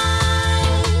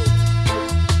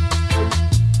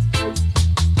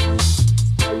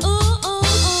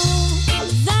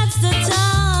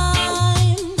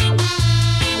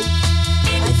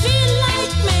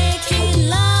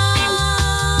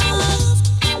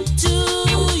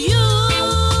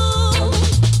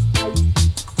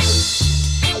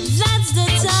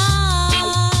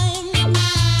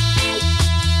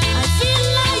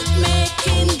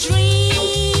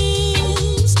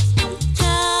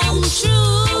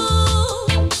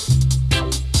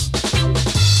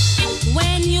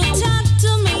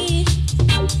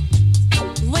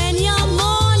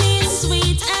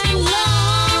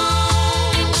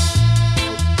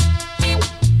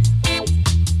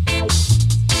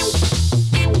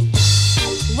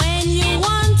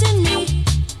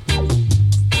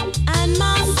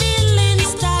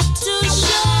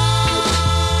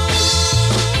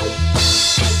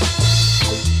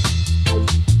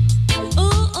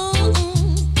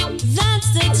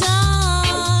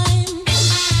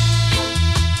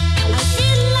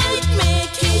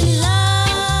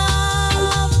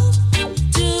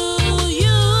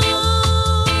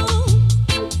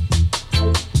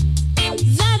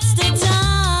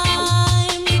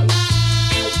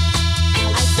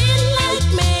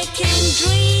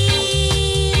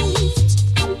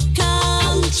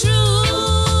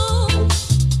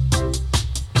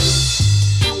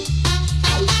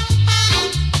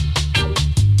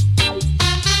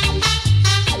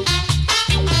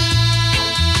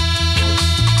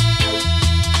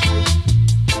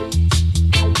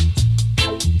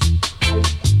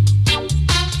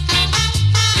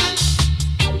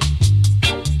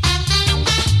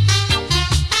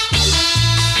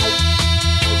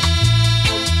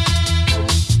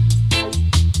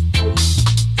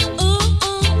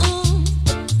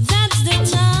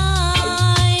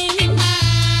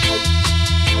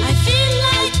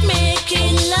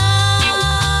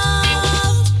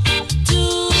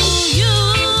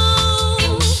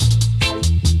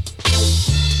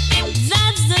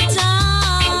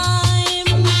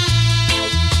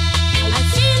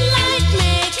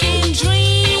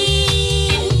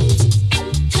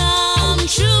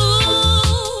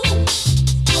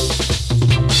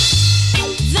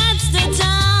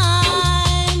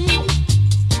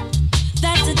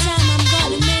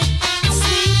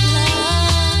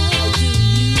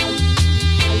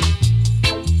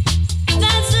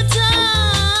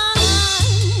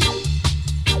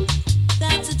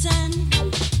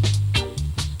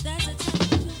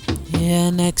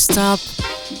 And next up,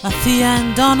 Athea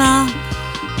and Donna.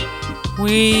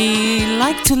 We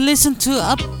like to listen to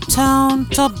Uptown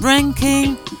Top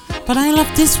Ranking, but I love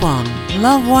this one,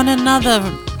 Love One Another,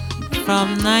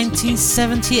 from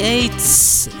 1978,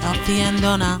 Athea and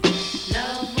Donna.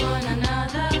 Love one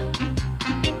another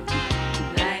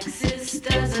like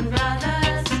sisters and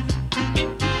brothers.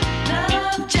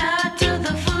 Love Jah to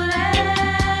the fullest,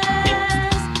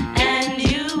 and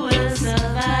you will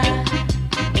survive.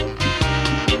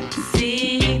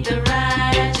 Seek the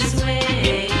righteous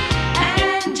way,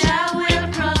 and Jah will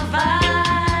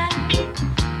provide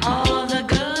all the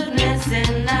goodness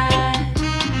in life.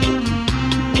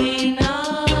 We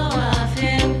know of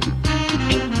Him,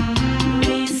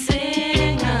 we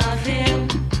sing of Him.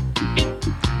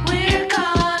 We're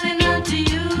calling unto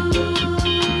you,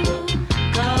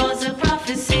 'cause the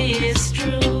prophecy is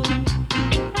true.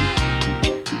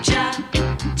 Jah,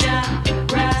 Jah,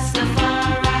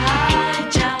 Rastafari,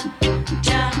 Jah,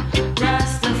 Jah,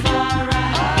 Rastafari,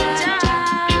 Jah,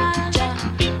 Jah,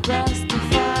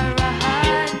 Rastafari,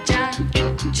 Jah,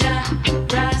 Jah,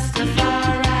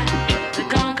 Rastafari, the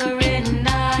conquering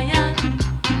lion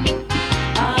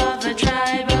of the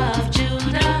tribe of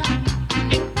Judah.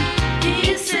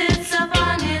 He sits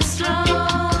upon his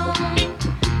throne,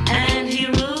 and he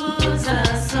rules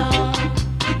us all.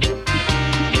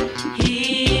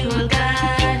 He will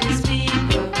guide his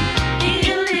people.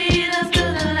 He'll lead us to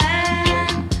the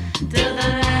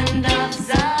land of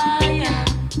Zion.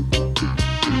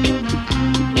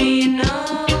 We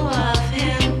know of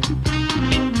Him,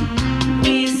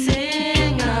 we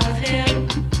sing of Him.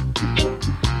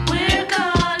 We're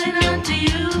calling unto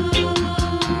you,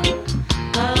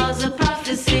 'cause the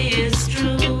prophecy is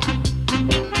true.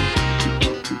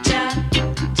 Jah,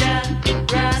 Jah,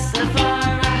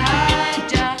 Rastafari,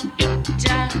 Jah,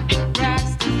 Jah,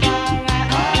 Rastafari,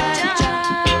 Jah,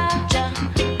 Jah,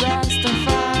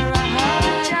 Rastafari,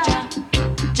 Jah,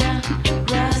 Jah,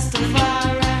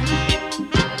 Rastafari.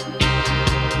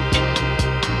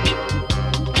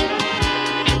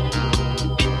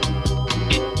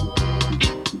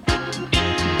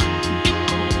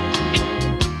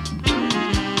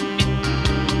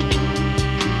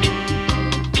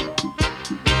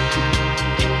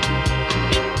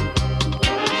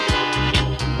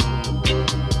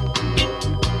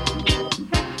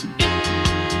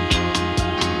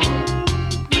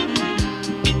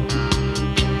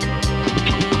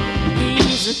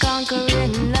 He's the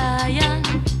conquering lion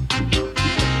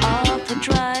of the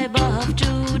tribe of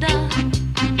Judah.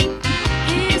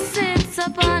 He sits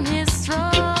upon his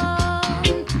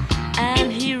throne,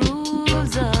 and he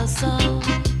rules us all.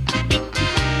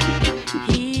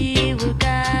 He will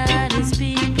guide his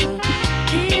people.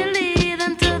 He'll lead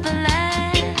them to the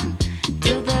land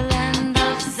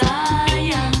of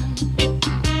Zion.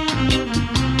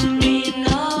 We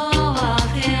know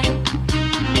of Him,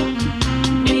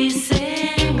 we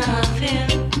sing of Him.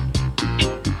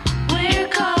 We're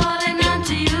calling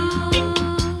unto you,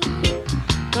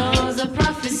 'cause the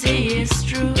prophecy is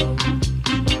true.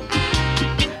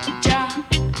 Jah,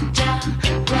 Jah,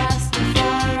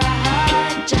 Rastafari,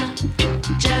 Jah,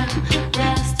 Jah,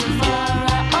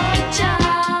 Rastafari,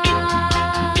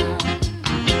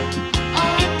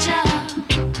 oh Jah,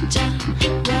 Jah,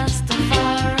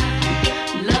 Rastafari.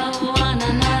 Love one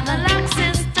another like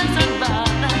sisters and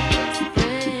brothers.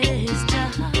 Praise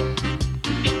Jah.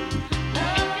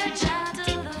 Love Jah to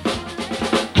the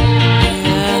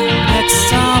Yeah,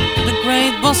 next up, the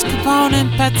great Boss Capone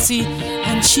and Patsy,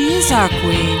 and she is our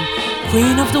queen,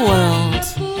 queen of the world.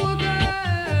 Poor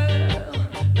girl,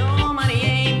 no money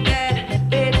ain't that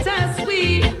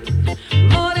bittersweet.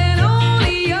 More than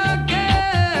only a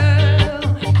girl,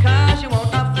 'cause you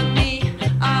won't offer me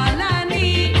all I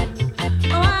need.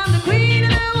 Oh, I'm the queen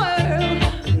of the world.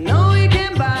 No, you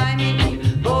can't buy me.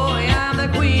 Boy, I'm the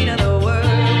queen of the world.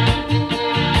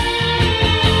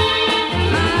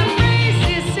 My praise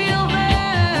is silver,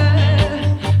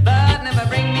 but never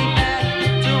bring me back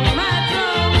to my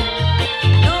throne.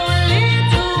 No, a little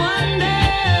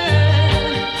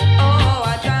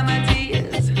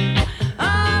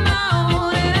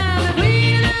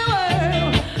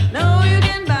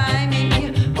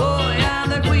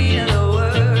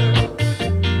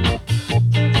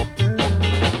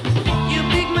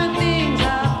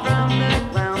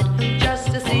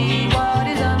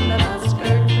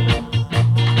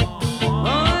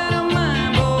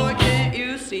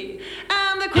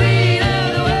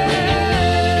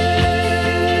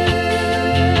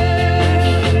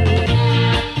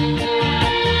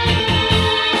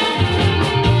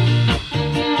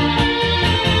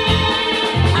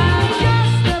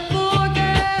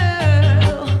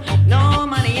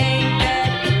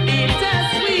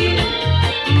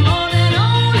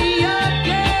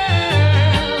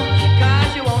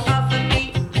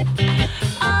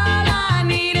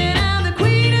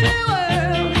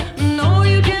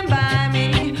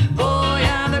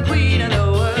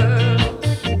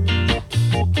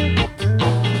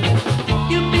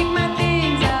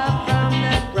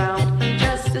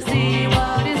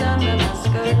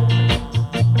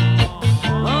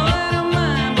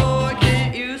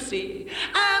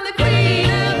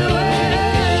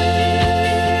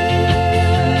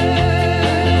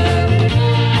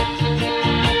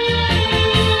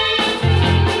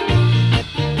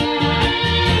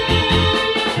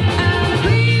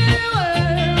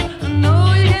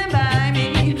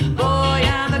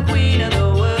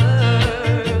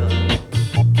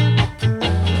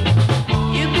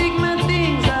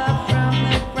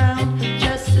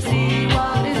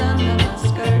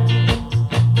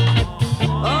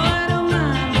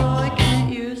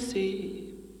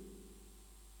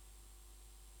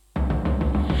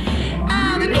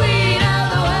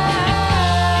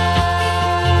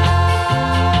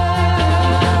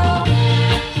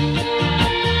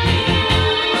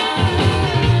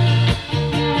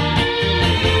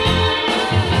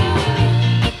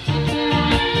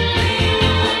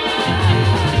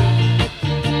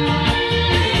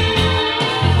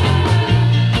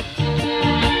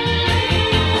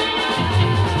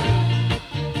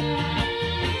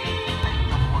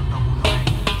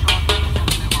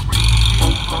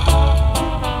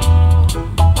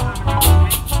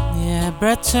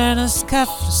Brett Turner's Caf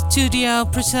Studio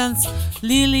presents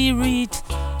Lily Reed,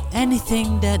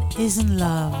 Anything That Isn't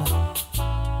Love.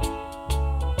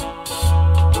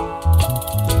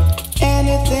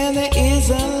 Anything that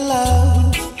isn't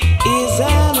love is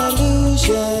an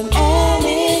illusion, an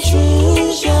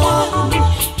intrusion,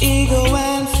 ego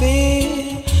and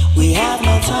fear. We have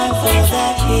no time for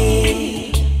that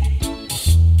here.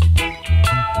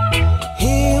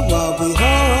 Here what we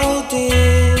hold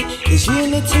dear is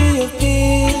unity of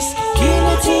peace,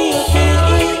 unity of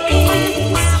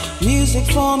peace. Music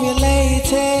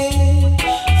formulated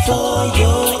for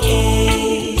your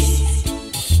ears,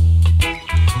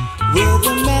 with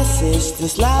a message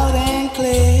that's loud and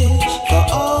clear for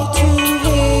all to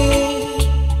hear.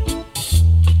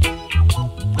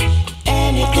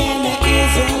 Anything that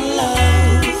isn't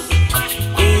love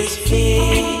is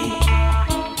fear.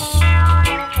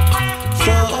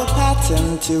 So a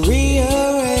pattern to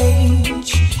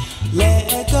rearrange.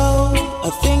 Let go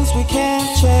of things we can't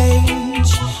change.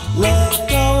 Let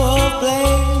go of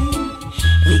blame,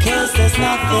 because there's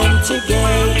nothing to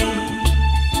gain.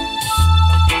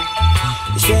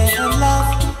 Send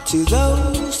love to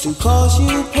those who cause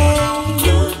you pain,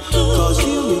 cause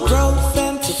you regrowth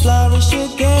and to flourish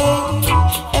again.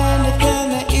 Anything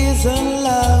that isn't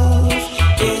love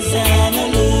is an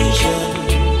illusion.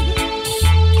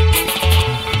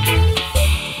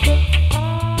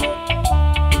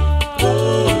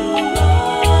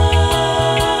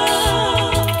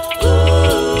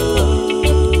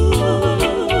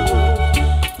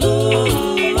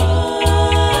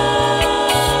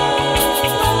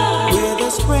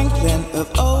 Of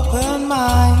open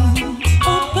mind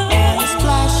and a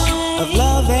splash of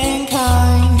loving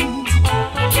kind,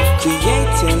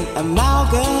 creating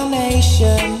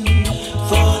amalgamation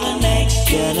for the next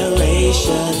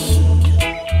generation.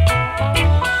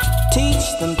 Teach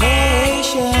them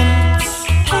patience.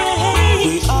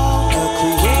 We are a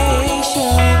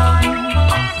creation,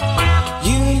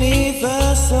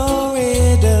 universal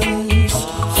rhythms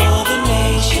for the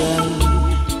nation.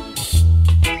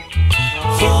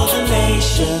 For the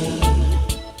nation.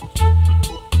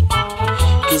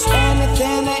 'Cause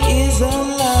anything that isn't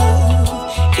love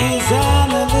is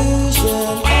an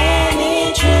illusion, an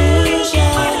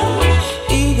intrusion,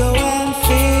 ego and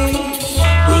fear.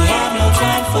 We have no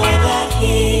time for that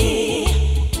here.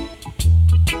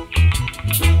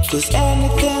 'Cause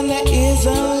anything that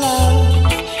isn't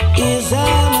love is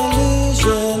an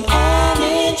illusion, an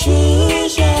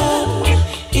intrusion,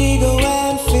 ego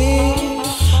and fear.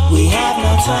 We have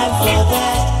no time for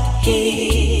that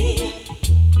here.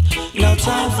 No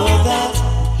time for that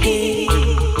here.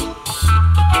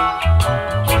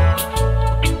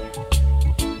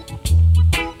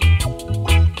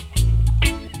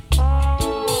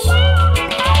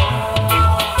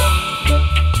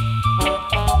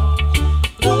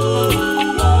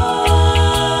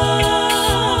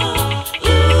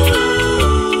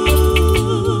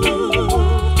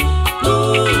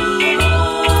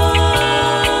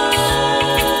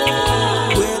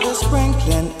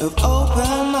 Of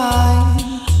open mind,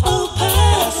 a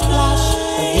splash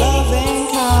of loving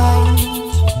kind,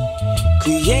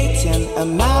 creating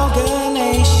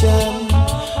amalgamation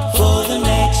for the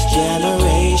next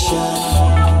generation.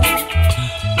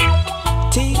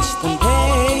 Teach them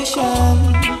patience.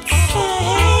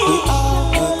 We are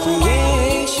a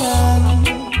creation,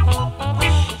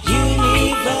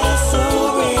 universal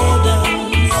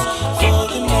rhythms for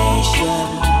the nation.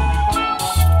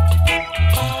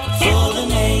 For the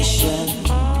nation.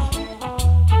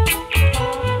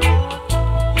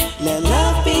 Let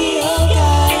love be your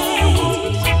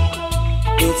guide.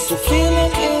 It's the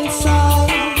feeling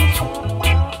inside.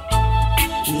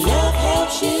 Love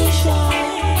helps you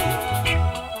shine.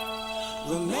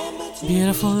 Remember to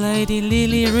Beautiful lady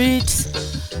Lily Reed.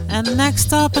 And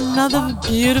next up, another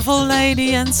beautiful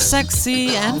lady and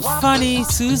sexy and funny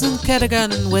Susan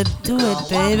Cadogan with Do It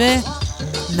Baby.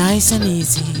 Nice and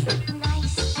easy.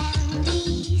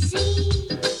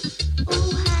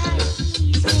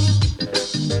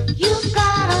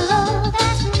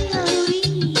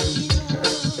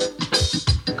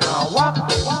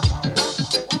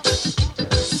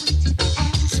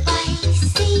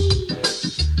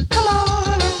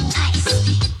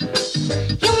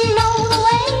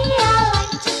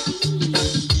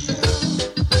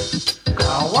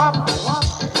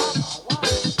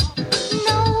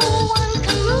 No one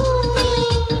can move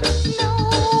me.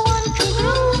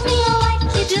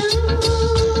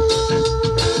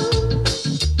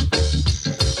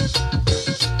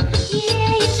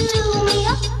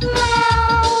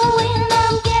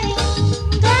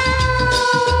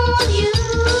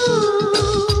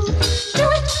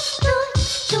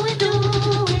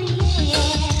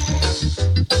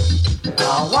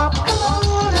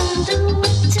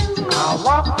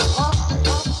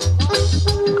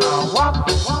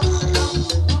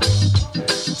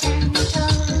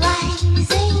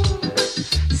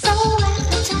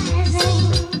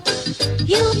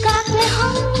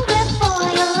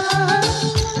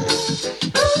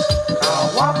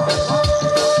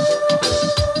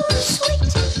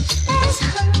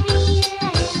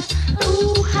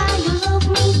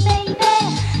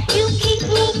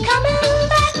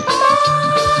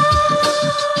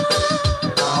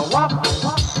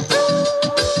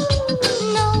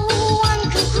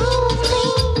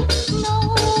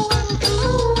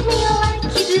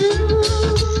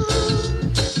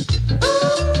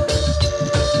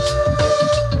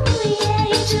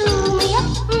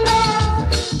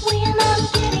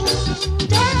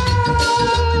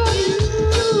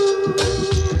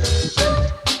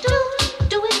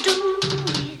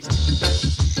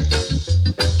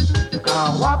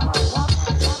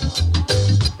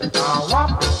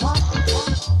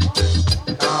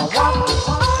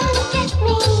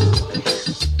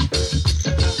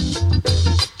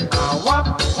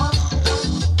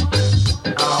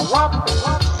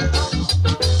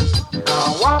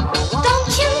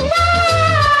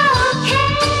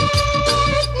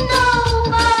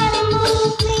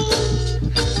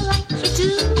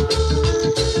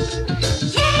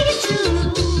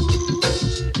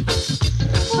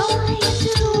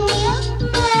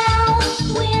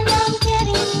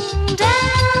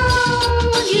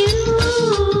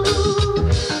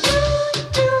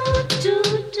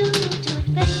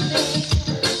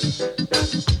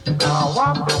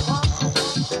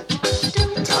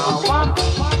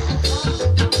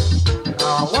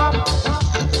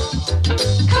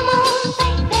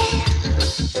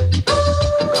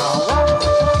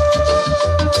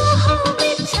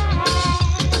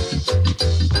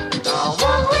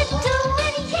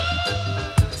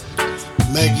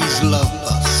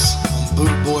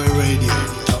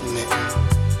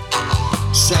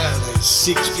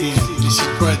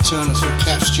 Turner from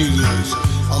Cap Studios.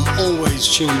 I'm always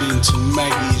tuned in to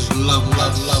Maggie's Love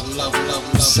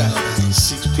Saturday,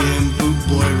 6 p.m. Boot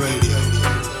Boy Radio.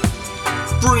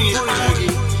 Bring it,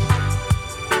 Maggie.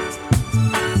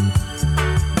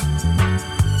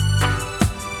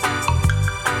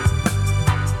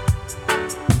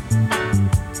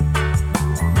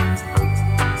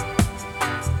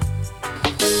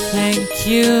 Thank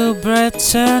you, Brett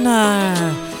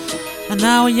Turner. And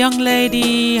now a young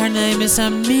lady, her name is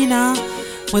Amina,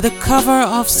 with a cover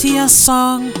of Sia's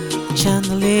song,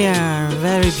 Chandelier.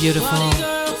 Very beautiful.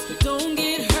 Don't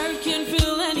get hurt, can't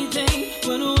feel anything.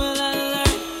 When will I learn?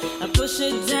 I push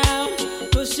it down,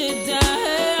 push it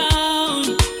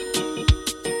down.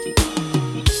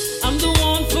 I'm the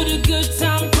one for the good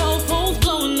time, call phones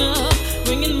blowing up,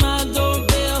 ringing my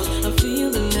doorbell. I'm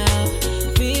feeling love,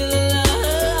 feeling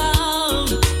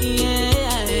love,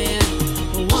 yeah.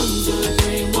 1, 2,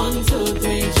 3, 1, 2,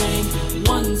 3, drink.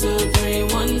 1, 2, 3,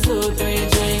 1, 2, 3,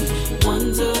 drink.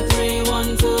 1, 2, 3,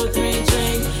 1, 2, 3,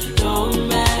 drink. Going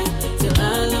back till I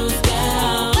lose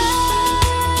count.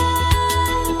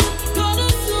 Gonna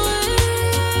swim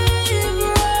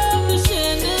from the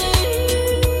chandelier,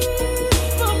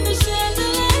 from the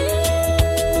chandelier.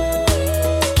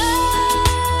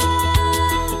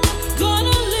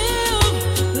 Gonna live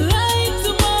like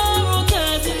tomorrow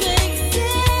doesn't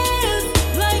exist,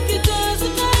 like it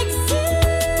doesn't exist.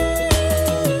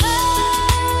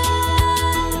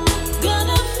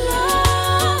 Gonna fly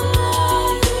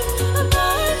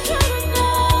above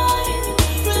paradise,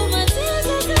 through my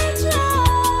desert and dry.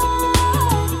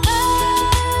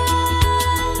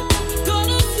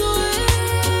 Gonna swim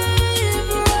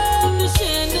from the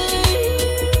chandelier,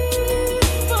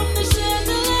 from the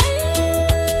chandelier.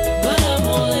 But I'm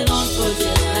holding on for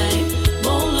dear life.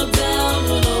 Won't look down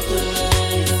with open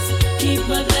eyes. Keep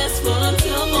my glass full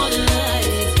until morning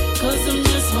light. 'Cause I'm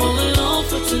just holding on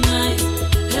for tonight.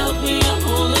 Help me, I'm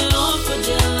holding on for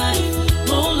dear life.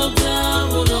 Won't look down,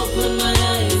 won't open my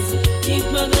eyes. Keep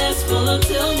my glass full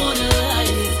until morning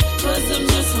light. 'Cause I'm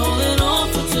just holding on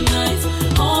for tonight.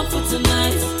 On for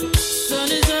tonight. Sun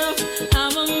is up,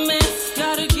 I'm a mess.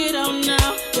 Gotta get out now,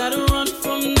 gotta run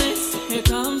from this. Here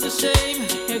comes the shame,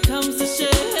 here comes the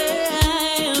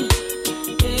shame.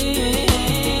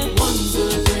 Yeah. 1,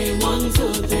 2, 3, 1,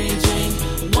 2, 3, drink.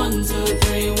 1, 2,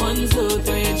 3, 1, 2,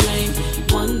 3, drink.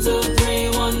 1, 2, 3,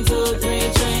 1, 2, 3,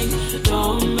 drink.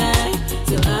 Going back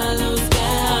till I lose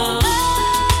count.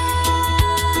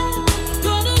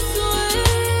 Gonna swim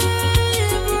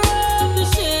from the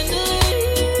chandelier,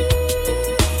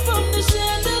 from the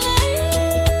chandelier.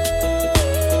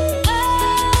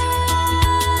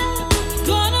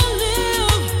 Gonna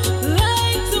live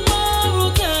like tomorrow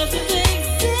doesn't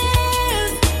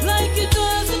exist, like it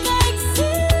doesn't exist.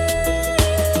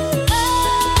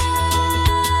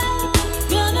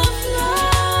 Gonna fly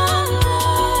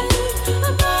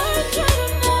above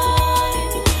paradise,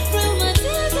 through my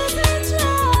desert and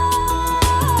dry.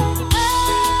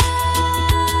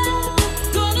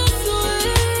 Gonna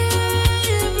swim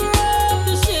from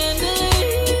the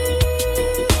chandelier,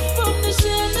 from the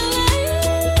chandelier.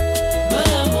 But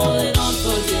I'm holding on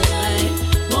for dear life.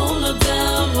 Won't look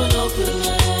down, won't open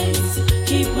my eyes.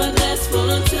 Keep my glass full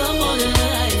until morning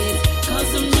light. 'Cause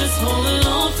I'm just holding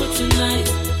on for tonight.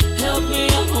 Help me,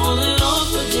 I'm holding on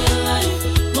for dear life.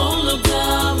 Won't look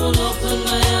down, won't open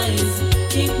my eyes.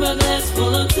 Keep my glass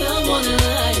full until morning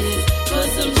light.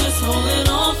 'Cause I'm just holding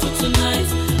on for tonight.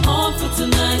 On for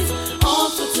tonight, on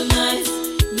for tonight.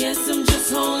 Yes, I'm just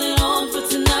holding on for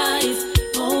tonight.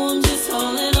 Oh, I'm just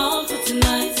holding on for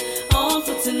tonight. On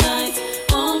for tonight,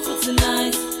 on for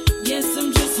tonight. Yes, I'm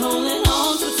just holding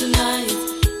on for tonight.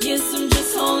 Yes, I'm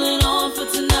just holding on for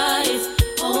tonight.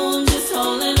 Oh, I'm just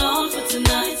holding on for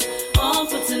tonight. On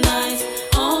for tonight,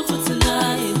 on for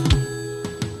tonight.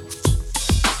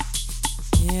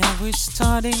 Yeah, we're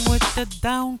starting with the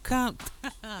down count.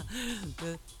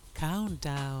 The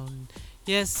countdown.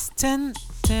 Yes, 10,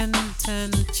 10,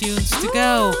 10 tunes to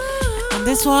go. And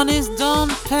this one is Don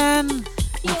Penn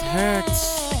with Hurts.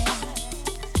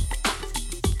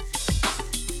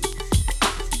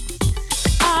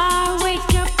 I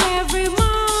wake up every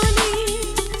morning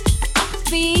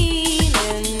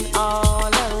feeling all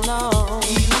alone.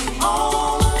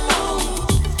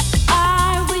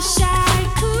 I wish I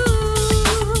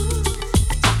could,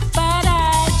 but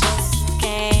I just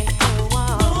can't go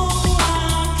on.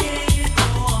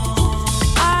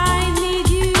 I need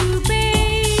you,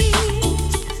 babe.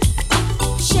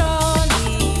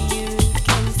 Surely you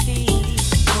can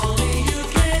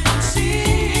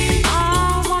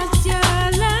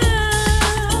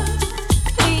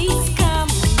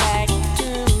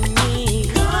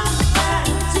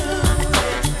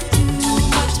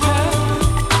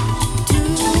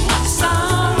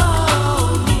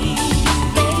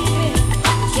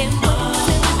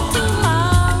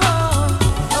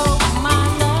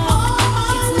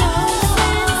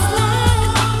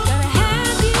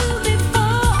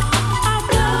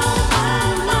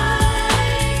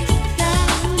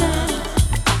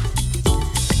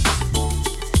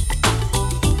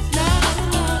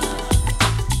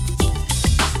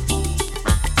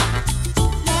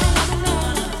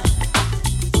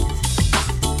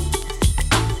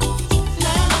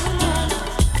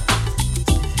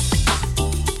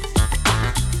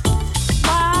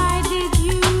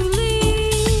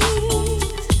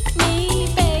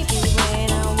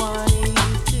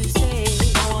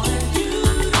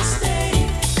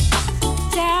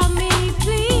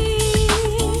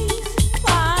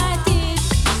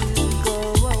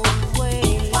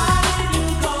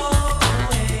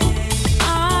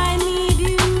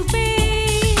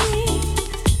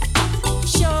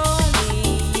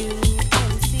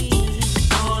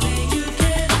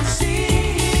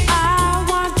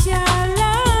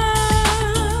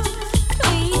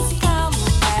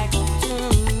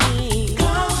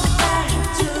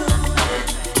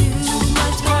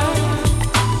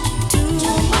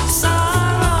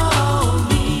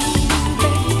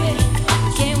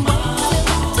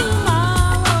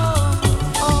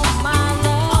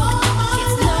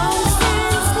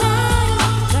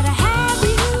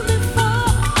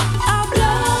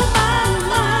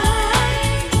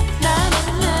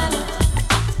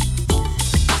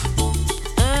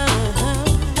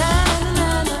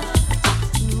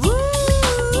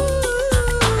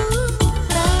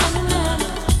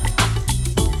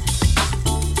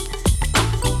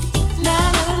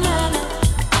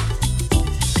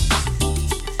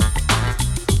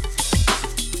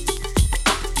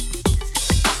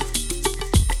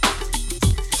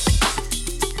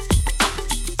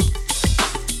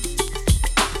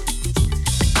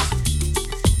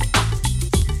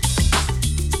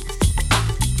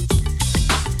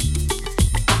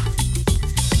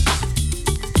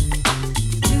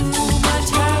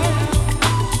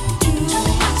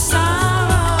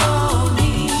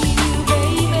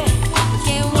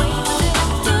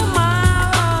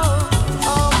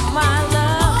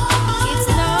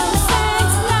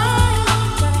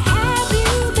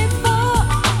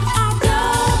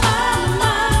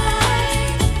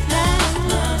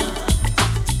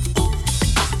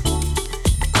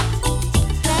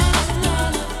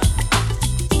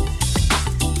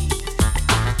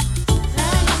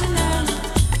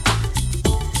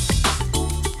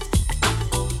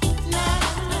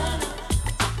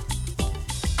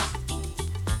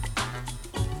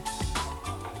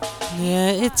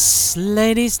Yeah, it's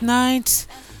ladies' night,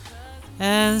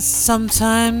 and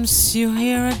sometimes you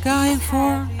hear a guy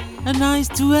for a nice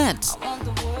duet.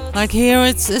 Like here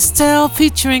it's Estelle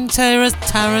featuring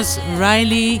Tyrus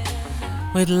Riley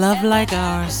with Love Like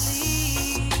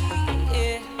Ours.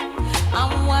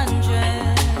 I'm wondering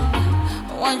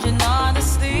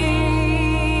honestly,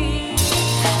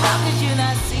 how could you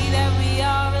not see that we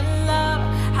are in love?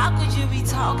 How could you be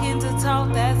talking to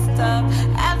talk that stuff?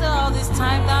 After all this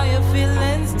time now your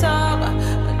feelings tough,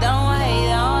 but don't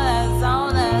hate on us,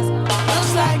 on us.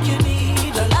 Looks like you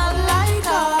need a love like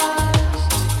ours,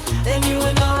 then you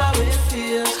would know how it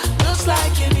feels. Looks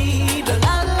like you need a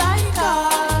love like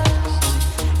ours,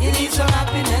 you need some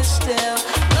happiness still.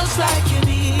 Looks like you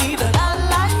need a love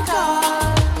like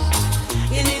ours,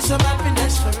 you need some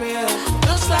happiness for real.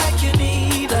 Looks like you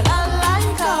need a love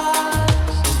like ours,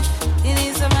 you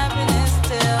need some happiness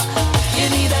still. You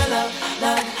need a love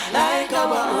like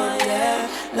ours, yeah.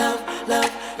 Love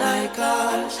like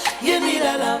ours. You need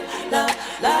a love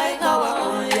like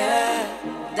ours, yeah.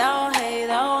 Don't hate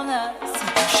on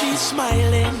us. She's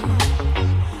smiling,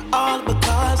 all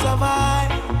because of I.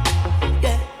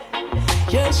 Yeah,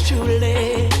 yours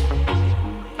truly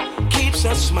keeps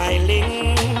us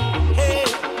smiling. Hey,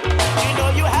 you know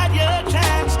you had your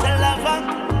chance to love her.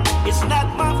 It's not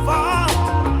my fault.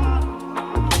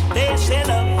 They say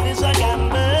love is a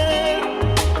gamble.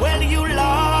 Well, you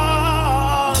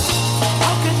lost.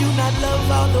 How could you not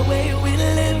love all the way we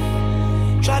live?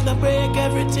 Trying to break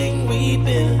everything we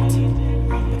built.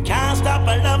 But can't stop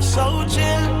a love so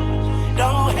chill.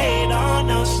 Don't hate on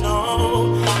us, no.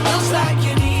 Looks like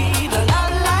you need a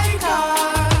love like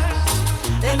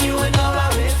ours, Then you would know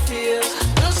how it feels.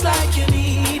 Looks like you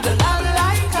need a love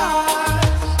like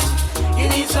ours, you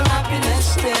need some happiness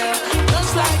still.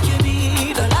 Looks like you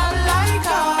need a love like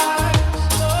ours,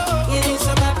 you need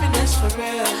some happiness for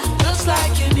real. Looks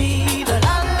like you need a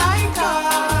love like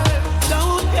ours.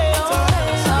 Don't hate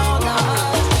on us.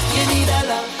 You need a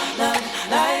love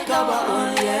like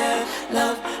ours, yeah.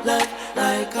 Love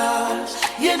like ours.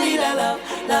 You need a love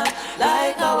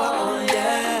like ours,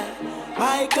 yeah.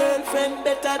 My girlfriend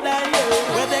better than you,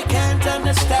 where they can't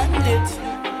understand it.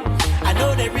 I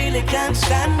know they really can't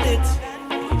stand it.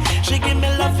 She give me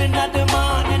loving at the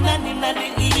morning and in the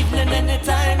evening,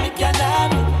 anytime it can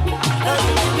happen. Now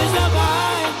you give me the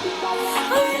vibe.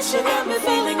 Oh, yes, you got me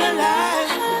feeling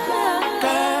alive,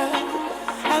 girl.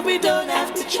 And we don't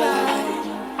have to try.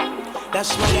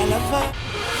 That's why I love her.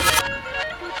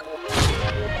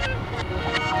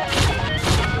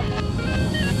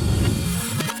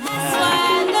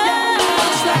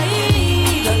 Looks like you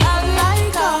need a love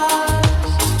like ours,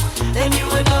 then you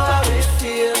would know how it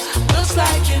feels. Looks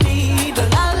like you need a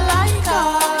love like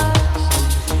ours,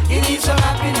 you need some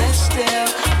happiness still.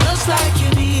 Looks like you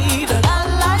need a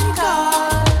love like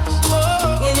ours,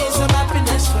 you need some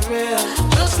happiness for real.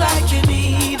 Looks like you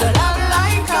need a love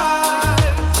like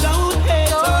ours. Don't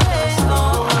hate on us.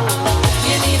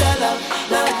 You need a love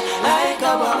like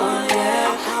ours, yeah.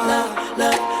 Love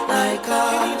like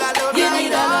ours. You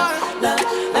need a love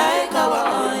like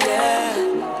ours, yeah.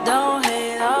 Don't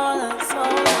hate on us.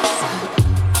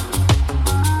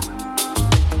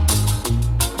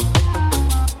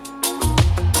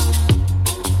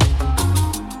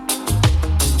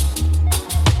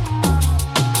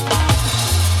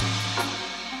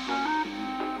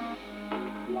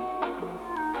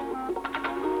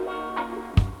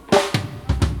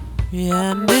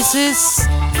 Yeah, and this is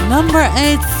number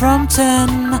 8 from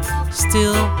 10.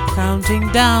 Still counting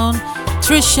down.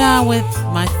 Trisha with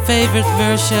my favorite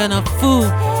version of Fu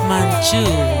Manchu.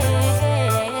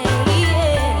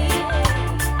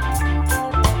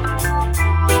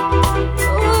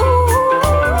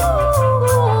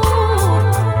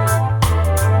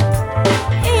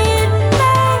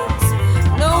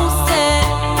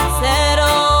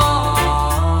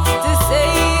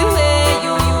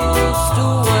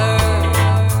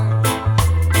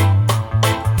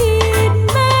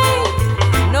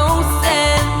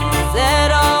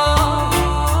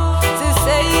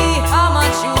 How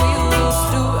much you used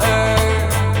to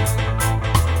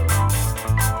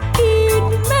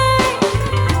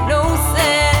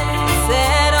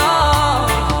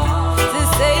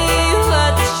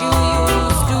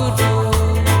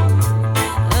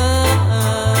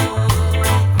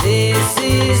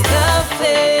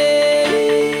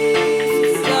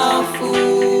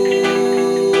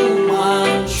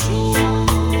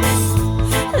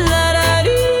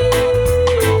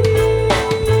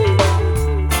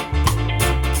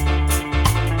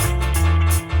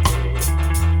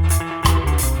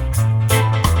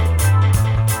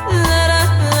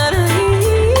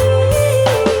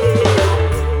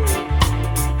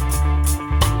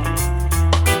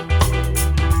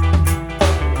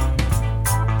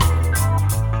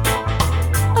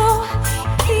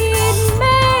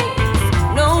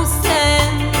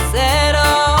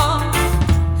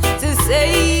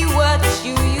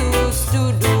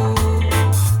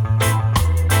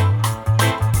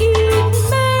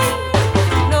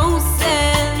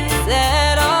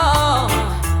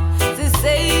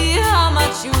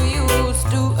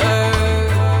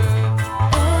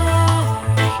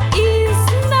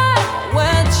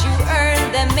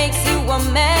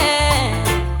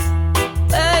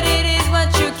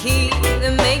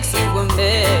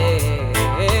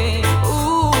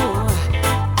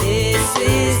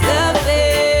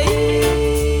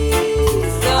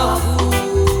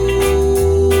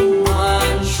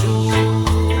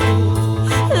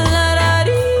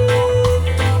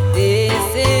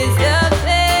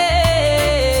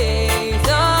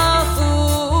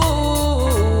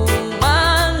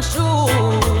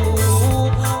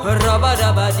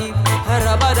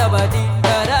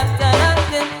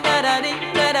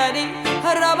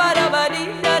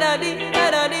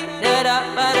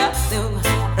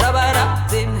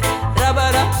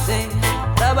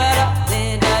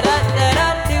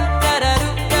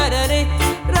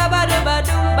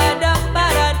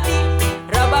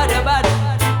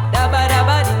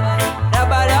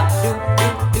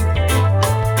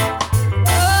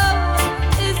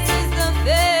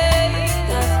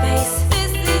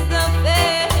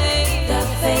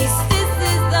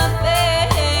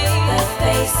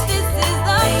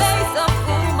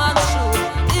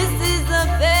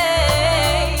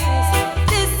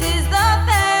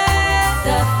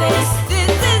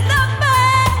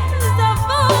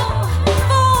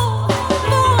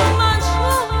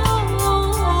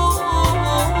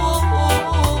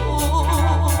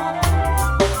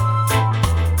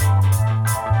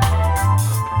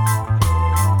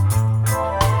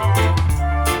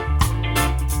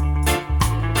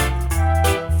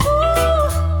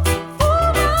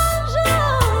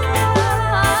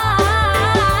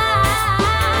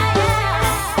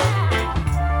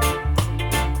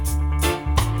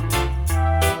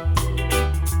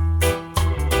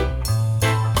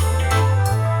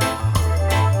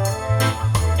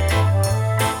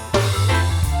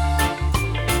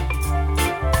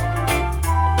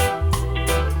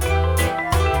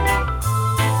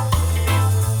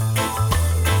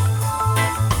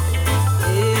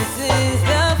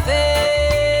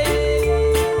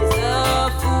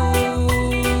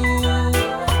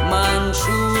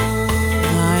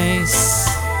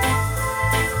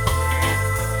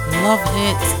Love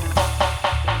it.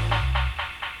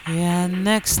 Yeah,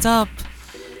 next up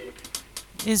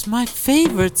is my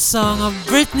favorite song of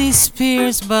Britney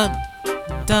Spears, but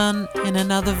done in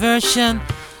another version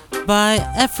by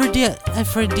Aphrodite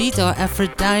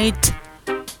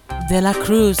de la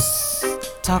Cruz,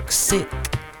 Toxic.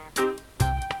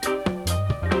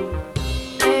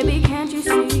 Baby, can't you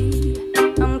see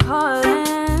I'm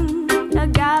calling? A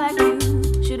guy like you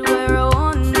should wear a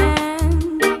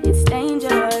warning. It's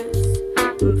dangerous,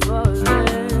 I'm falling.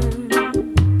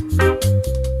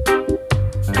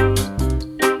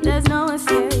 There's no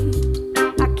escape,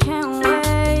 I can't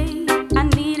wait. I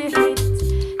need a hit,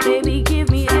 baby, give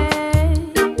me a.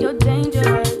 You're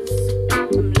dangerous,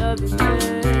 I'm loving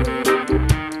it.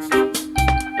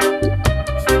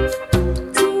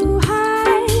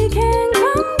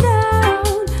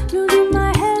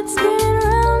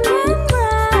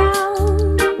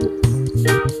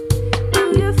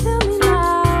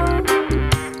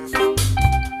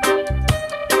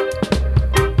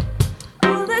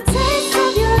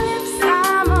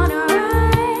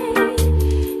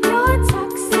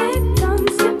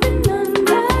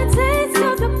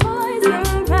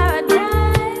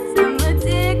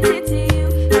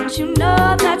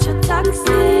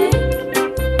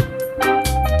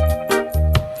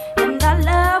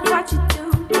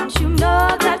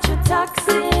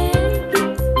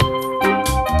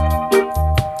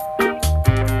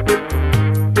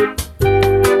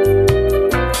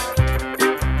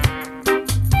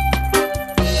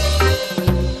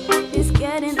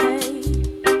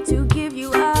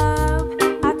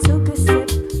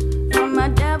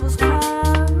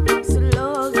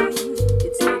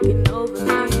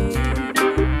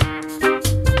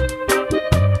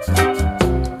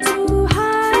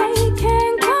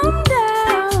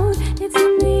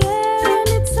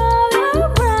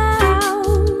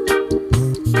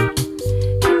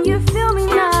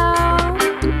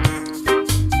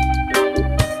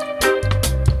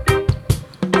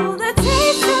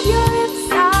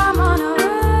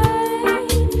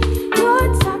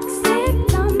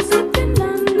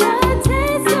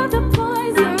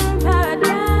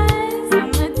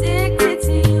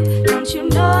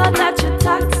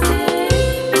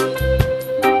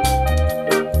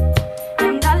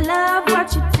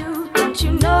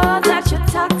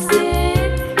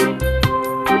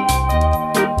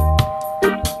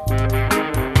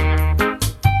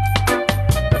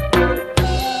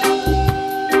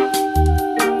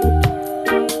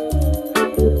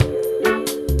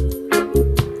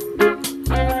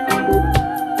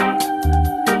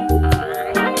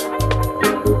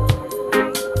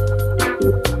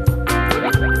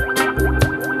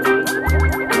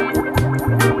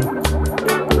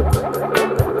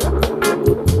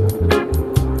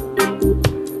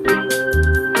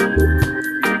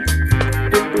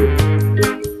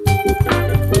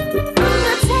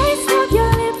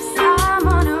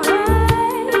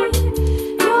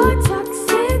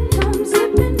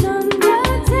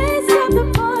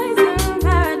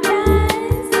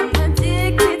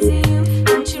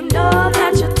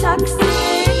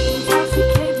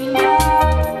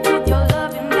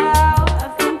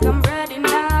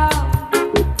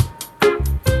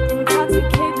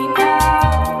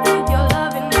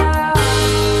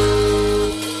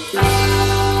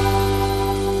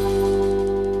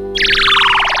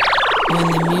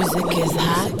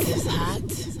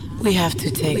 We have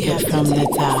to take it from the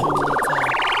top.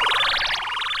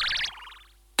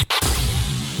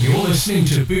 You're listening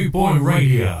to Boot Boy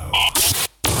Radio.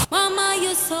 Mama,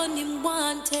 your son him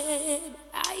wanted.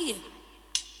 Aye.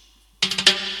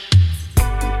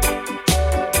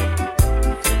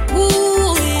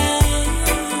 Ooh, yes.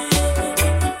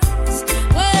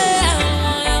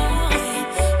 Well,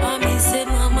 mommy said,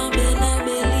 Mama,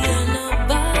 belly and a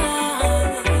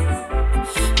bag.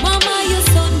 Mama, your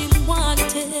son him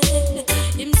wanted.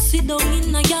 Him sit down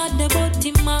in a yard, but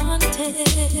him wanted.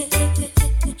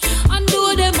 And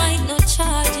though they might not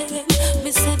charge him,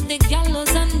 me said the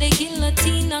gallows and the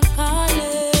guillotine are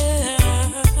calling.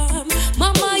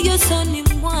 Mama, your son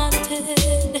him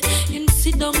wanted. Him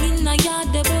sit down in a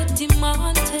yard, but him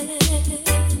wanted.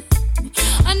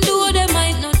 And though they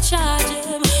might not charge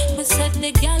him, me said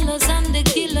the gallows and the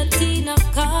guillotine are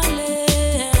calling.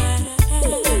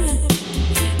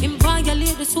 Him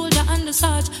violate the soldier and the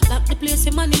sarge, lock the place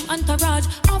him and him entourage.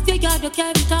 Off your yard, you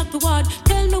can't talk to ward.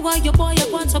 Tell me why your boy you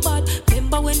want so bad.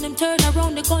 Remember when them turn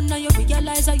around the gun, now you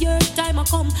realize a year time a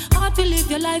come. Hard to live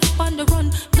your life on the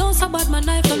run. Don't so bad, my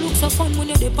knife don't look so fun when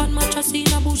you dip on mattress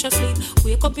in a bush asleep.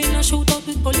 Wake up in a shootout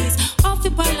with police. Off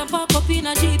the pile and park up in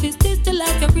a jeep. Is this the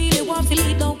life you really want to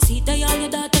lead? Don't see that all your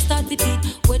daughter start to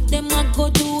eat. What them a go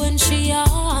do when she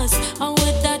asks? And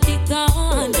with that it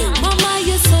gone. Mama,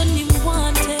 your son him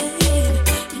wanted.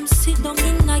 Him sit down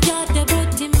in a yard,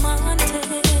 but him wanted.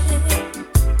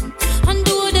 And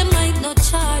though they might not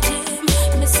charge him,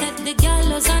 me said the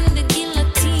gallows and the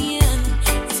guillotine.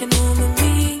 If you know me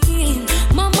mean,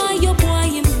 Mama, your boy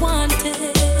him wanted.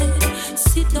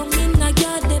 Sit down in a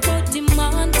yard, but him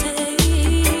wanted.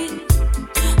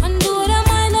 And though they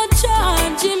might not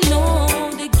charge him, no,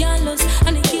 the gallows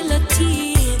and the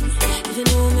guillotine. If you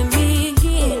know me mean.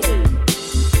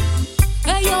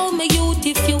 Hey yo, me youth,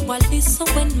 if you are listen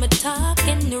when me talk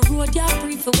in the road, you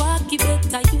free for walk, you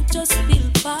better you just feel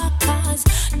back. Cause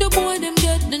the boy them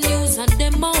get the news and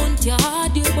them mount your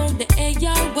heart. You about the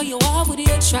AR where you are with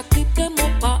the extra clip them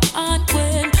up and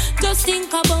when. Just think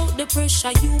about the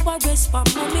pressure you arrest for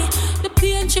mommy. The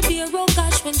pain she be a rough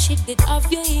gosh when she did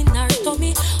have you in her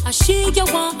tummy. And she you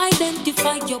want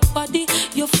identify your body,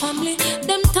 your family.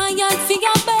 Them tired for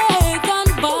your beg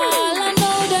and ball. And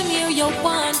now them here you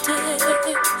wanted.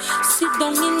 Sit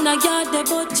down in the yard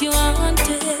but you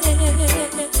wanted.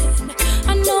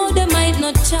 I know they might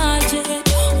not charge it.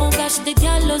 Oh gosh, the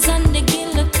gallows and the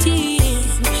guillotine.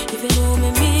 If you know me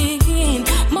mean,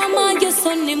 Mama, your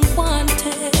son him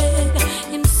wanted.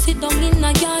 Him sit down in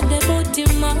a yard, but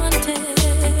him wanted.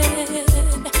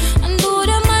 And though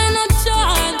they might not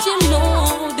charge him, no,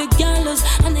 the gallows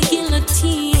and the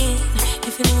guillotine.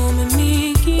 If you know me mean.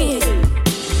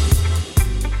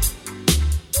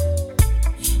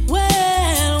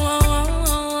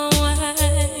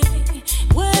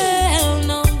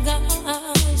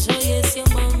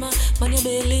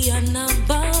 Belly and a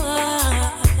bag.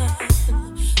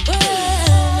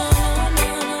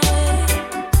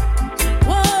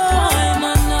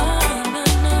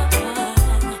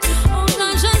 Oh,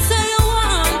 gosh, I say you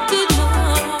want it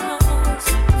most.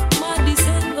 My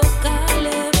descend go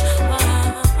Caleb.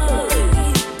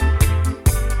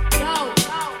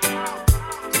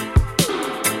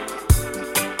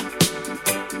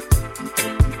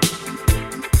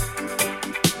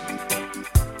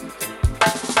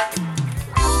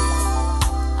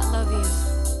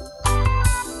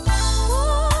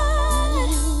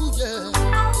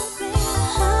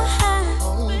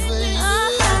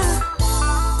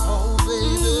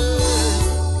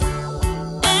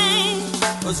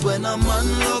 When a man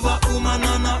love a woman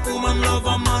and a woman love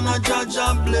a man, a judge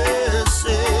a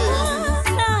blessing.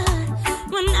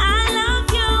 When I love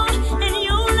you and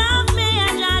you love me, a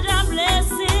judge a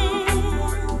blessing.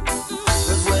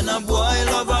 Cause when a boy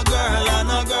love a girl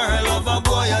and a girl love a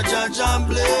boy, a judge a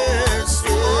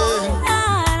blessing.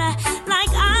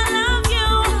 Like I love you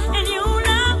and you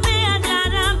love me, a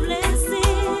judge a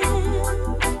blessing.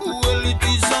 Well, it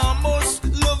is a must.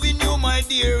 Loving you, my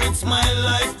dear, it's my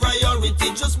life priority.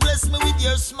 Just bless me with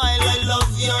your smile. I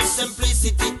love your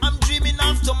simplicity. I'm dreaming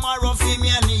of tomorrow for me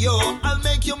and you. I'll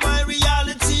make you my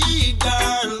reality,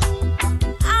 girl.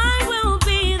 I will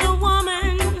be the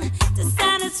woman to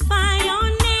satisfy your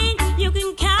need. You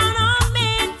can count on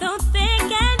me through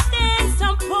thick and thin,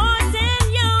 supporting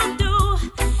you do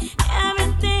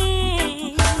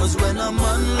everything. Cause when a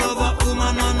man love a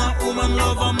woman and a woman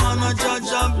love a man, a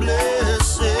judge a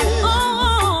blessing.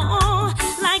 Oh,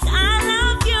 like I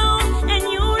love you and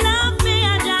you love me,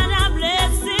 a judge a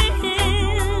blessing.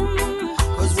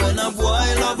 Cause when a boy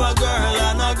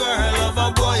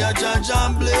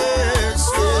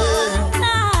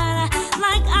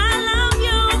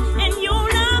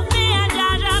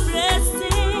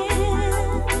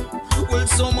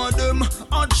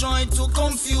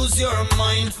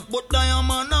but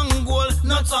diamond and gold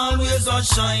not always a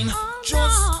shine.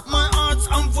 Trust my heart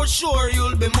and for sure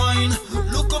you'll be mine.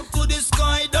 Look up to the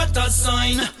sky, that a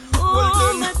sign. Well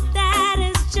then, but that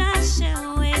is just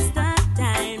a waste of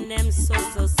time. Them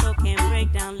so can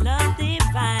break down love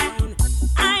divine.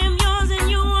 I am yours and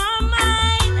you are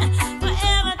mine,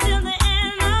 forever till the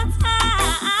end of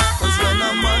time. 'cause when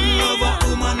a man love a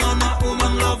woman and a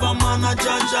woman love a man, a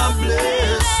judge a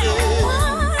blessing.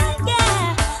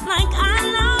 Yeah, like I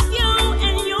love you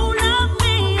and you love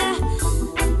me,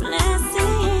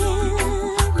 blessing.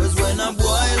 'Cause when a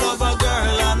boy love a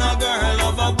girl and a girl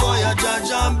love a boy, a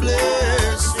judge a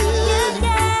blessing.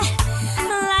 Yeah,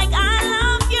 like I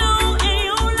love you and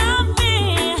you love me,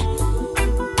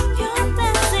 pure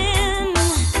blessing.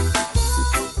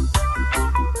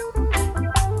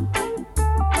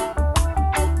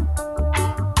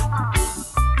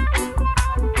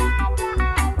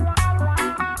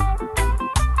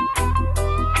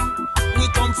 We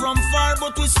come from far,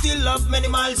 but we still have many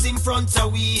miles in front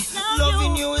of we.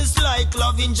 Loving you is like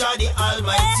loving Jah the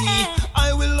Almighty.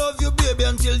 I will love you, baby,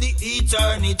 until the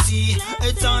eternity.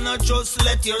 Eternal, just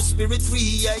let your spirit free.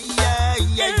 Yeah, yeah,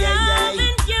 yeah, yeah, yeah.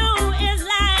 Loving you is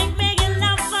like making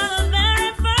love for the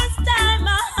very first time.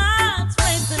 My heart's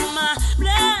racing, my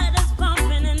blood is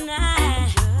pumping, and I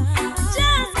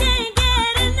just can't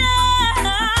get enough.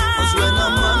 'Cause when a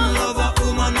man love a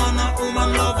woman and a woman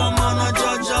love a man, a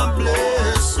judge a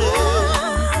blessing.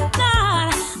 God,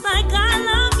 like I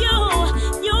love you,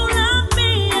 you love me,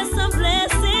 it's a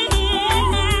blessing.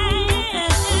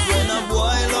 'Cause when a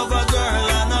boy love a girl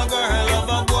and a girl love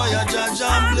a boy, a judge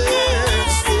a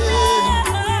blessing.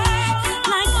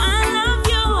 Like I love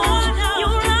you, you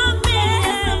love me,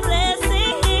 it's a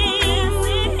blessing.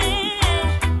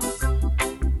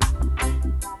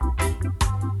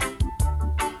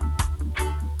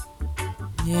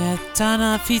 Yeah,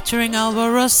 Tana featuring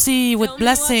Alvarez with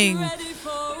Blessing.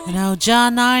 And now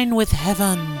John 9 with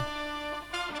Heaven.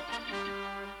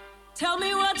 Tell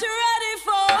me what you're ready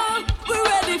for. We're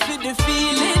ready for the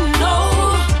feeling. No,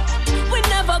 we're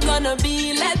never gonna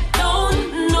be let down.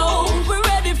 No, we're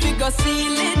ready for go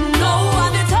seal it. No,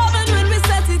 and it's heaven when we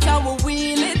set it and we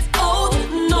wheel it out.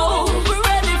 No, we're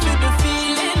ready for the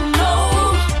feeling. No,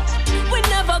 we're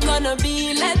never gonna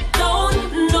be let down.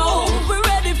 No, we're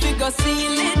ready for go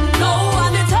seal it. No,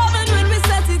 and it's heaven when we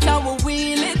set it and we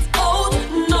wheel it out.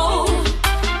 No.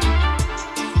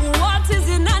 What is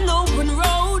in an open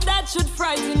road that should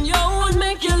frighten you and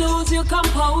make you lose your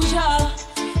composure?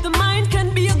 The mind can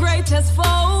be your greatest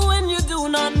foe when you do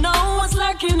not know what's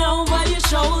lurking over your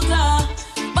shoulder.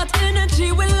 But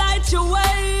energy will light your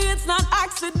way. It's not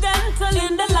accidental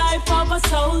in the life of a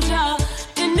soldier.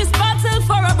 In this battle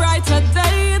for a brighter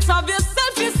day, it's obvious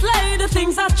if you slay the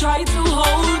things that try to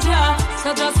hold ya.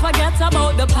 So just forget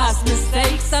about the past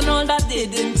mistakes and all that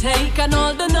didn't take, and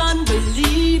all the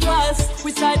non-believers.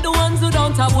 We side the ones who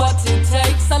don't have what it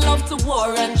takes. I love to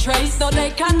war and trace, so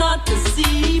they cannot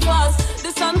deceive us.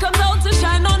 The sun comes out to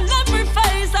shine on every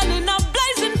face, and in a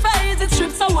blazing phase, it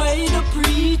strips away the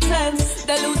pretense.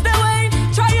 They lose their way,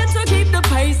 trying to keep the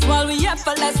pace, while we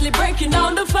effortlessly breaking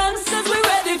down the fences. We're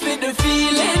ready for the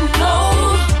feeling. No,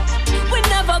 we're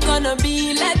never gonna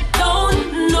be let down.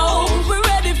 No, we're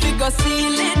ready for go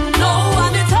seal it. No,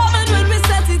 and it's heaven when we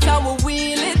set it and we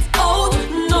wheel it out.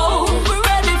 No, we're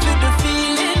ready for the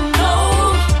feeling. No,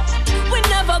 we're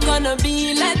never gonna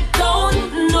be let down.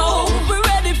 No, we're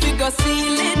ready for go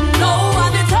seal it. No,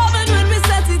 and it's heaven when we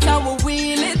set it and we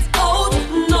wheel it out.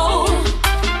 No,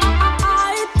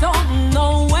 I don't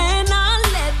know when I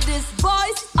let this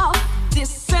voice of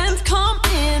dissent come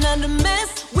in and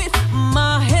mess with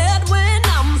my head when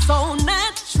I'm so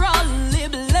naturally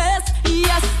blessed.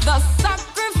 Yes, the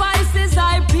sacrifices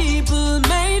I people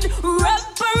made,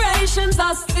 reparations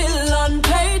are still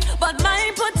unpaid, but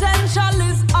my potential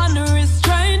is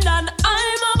unrestrained and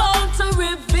I'm about to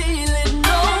reveal it.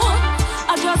 No,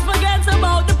 I just forget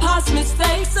about the past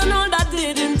mistakes and all that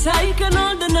didn't take, and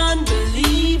all the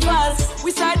non-believers.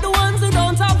 We side the ones who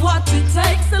don't have what it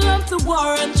takes, and love to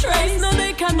war and trace. No,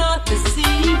 they cannot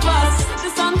deceive us.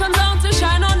 The sun comes out to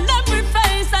shine on every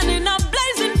face, and in a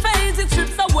blazing phase, it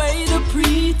strips away the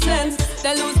pretense.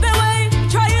 They lose their way,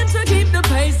 trying to keep the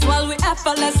pace, while we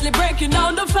effortlessly breaking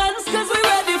down the fence. 'Cause we're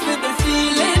ready for the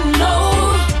feeling. No,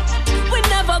 we're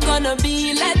never gonna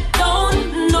be let down.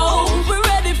 No, we're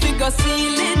ready for go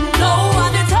seal it. No,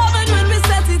 and it's heaven when we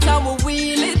set it and we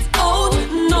wheel it out.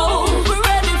 No, we're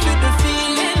ready for the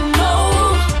feeling. No,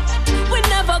 we're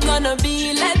never gonna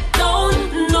be let down.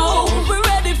 No, we're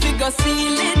ready for go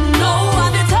seal it. No,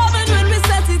 and it's heaven when we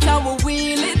set it and we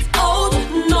wheel it out.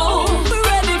 No, we're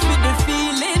ready for the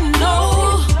feeling. No,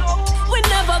 we're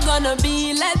never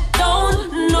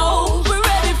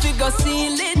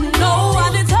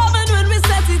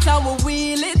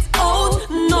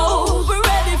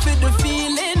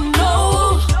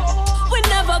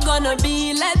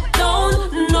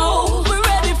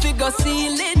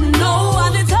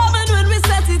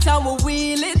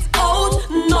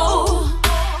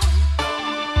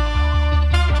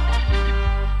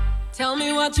Tell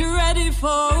me what you're ready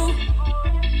for.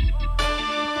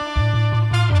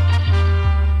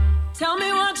 Tell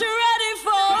me what you're ready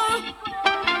for.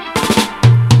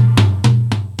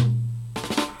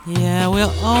 Yeah,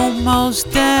 we're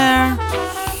almost there.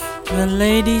 The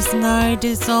ladies' night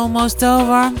is almost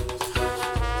over.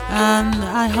 And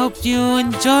I hope you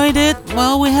enjoyed it.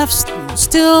 Well, we have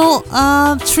still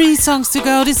 3 songs to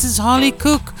go. This is Holly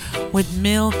Cook with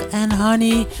Milk and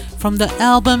Honey from the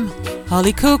album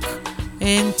Holly Cook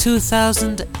in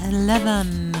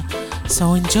 2011.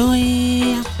 So enjoy.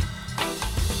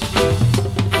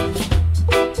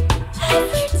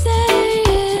 Every day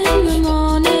in the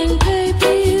morning,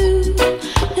 baby, you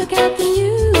look at the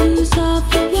news of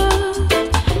the world.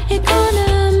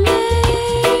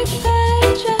 Economic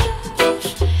picture.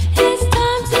 It's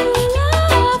time to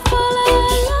laugh all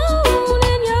alone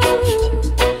in your room.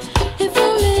 If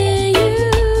only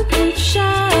you could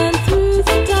shine through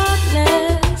the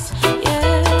darkness,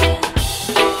 yeah.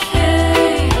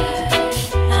 Hey,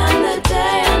 and the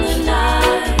day and the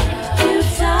night, you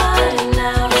time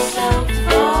now so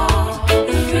far.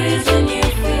 The reason you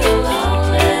feel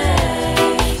lonely.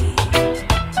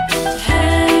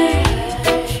 Hey,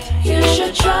 you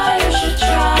should try.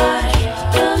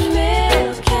 The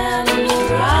milk and the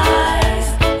rice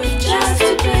with just a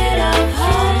bit of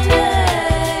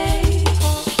honey.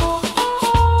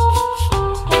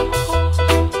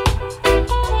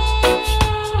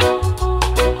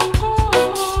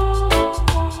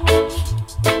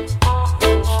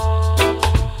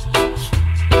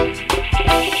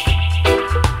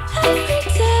 Every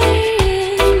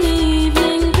day in the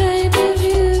evening, baby,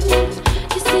 you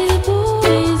see the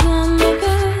boys and the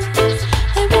girls.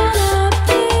 They wanna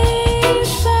be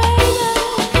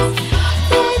famous.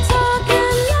 They talk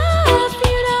and laugh.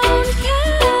 You don't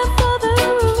care for the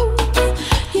rules.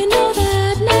 You know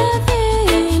that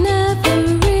nothing ever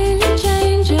really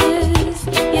changes.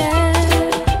 Yeah.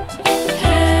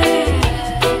 Hey,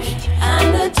 and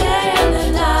the day and the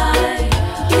night,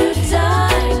 you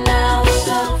die now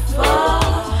so far.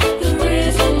 The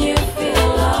reason you feel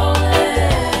lonely.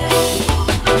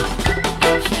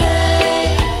 Hey,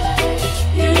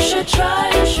 you should try.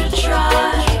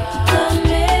 The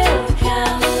milk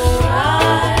and the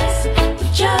rice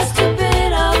with just a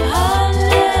bit of honey.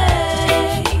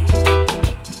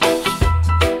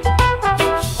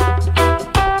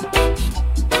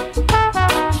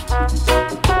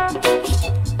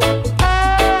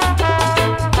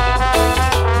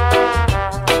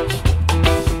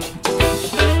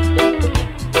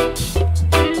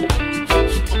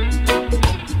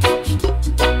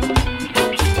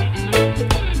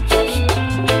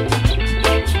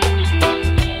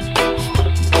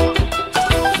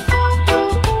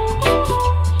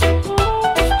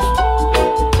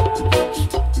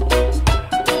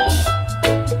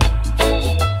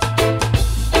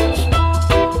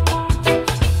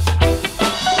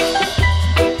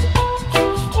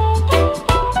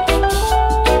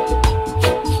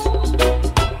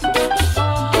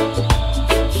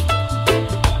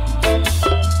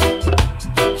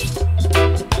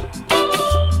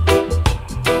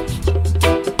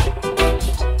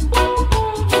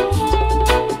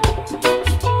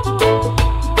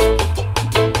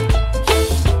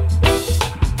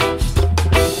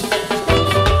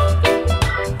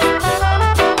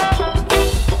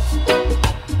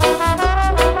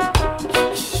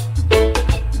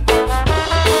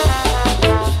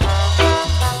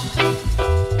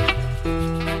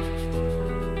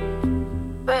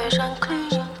 Fresh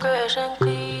and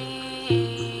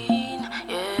clean,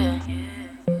 yeah.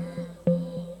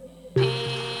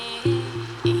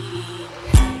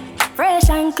 Fresh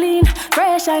and clean,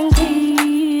 fresh and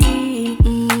clean.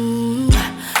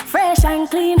 Fresh and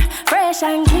clean, fresh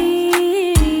and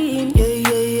clean.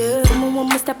 Yeah. Someone want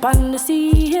me step on the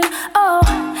scene. Oh,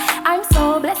 I'm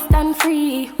so blessed and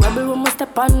free. Rebel want me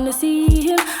step on the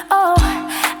scene. Oh,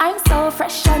 I'm so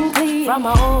fresh and clean. From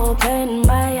I open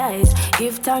my eyes,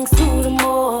 give thanks to the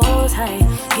Most High.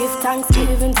 Give thanks,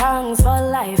 giving thanks for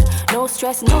life. No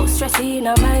stress in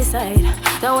on my side.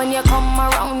 So when you come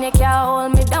around, you can't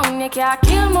hold me down, you can't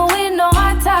kill me with no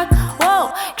attack.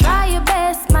 Whoa, try your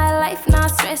best, my life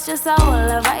not stress, just a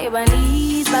whole vibe and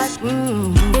ease back.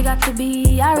 You got to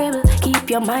be a rebel, keep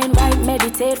your mind right,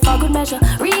 meditate for good measure.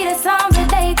 Read the Psalms a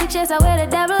day to chase away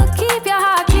the devil. Keep your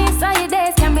heart clean so your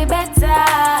days can be better.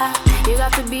 You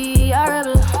got to be a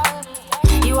rebel,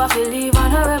 you have to live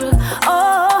on a rebel.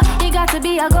 Oh, you got to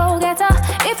be a go-getter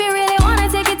if you really wanna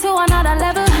take it to another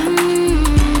level.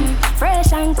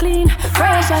 Fresh and clean,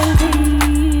 fresh and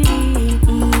clean.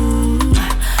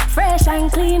 Fresh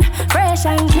and clean, fresh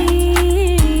and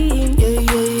clean.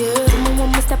 Yeah. Someone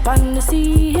want me step step on the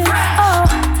scene. Oh,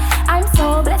 I'm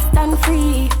so blessed and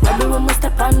free. Everyone must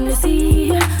step on the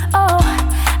scene. Oh,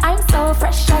 I'm so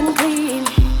fresh and clean.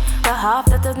 The half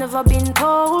that has never been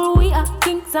told. We are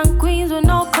kings and queens with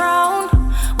no crown.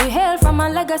 We hail from a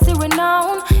legacy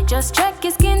renown. Just check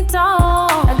his skin tone.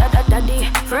 Daddy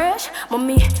fresh,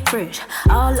 mommy fresh.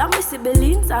 All of my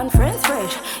siblings and friends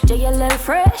fresh. JLL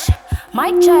fresh,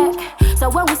 mic check. So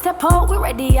when we step out, we're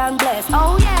ready and blessed.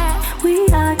 Oh yeah, we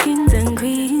are kings and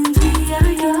queens. We are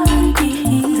kings and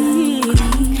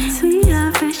queens. We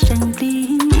are fresh and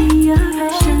clean. We are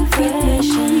fresh and fresh.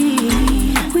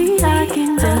 We are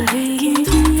kings and queens.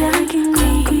 We are kings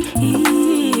and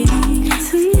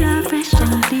queens. We are fresh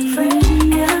and clean.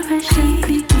 We are fresh and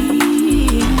clean.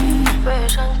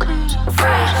 Fresh and clean.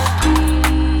 Fresh and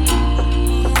clean.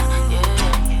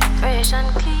 Yeah. Fresh and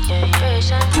clean. Yeah.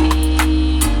 Fresh and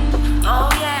clean. Oh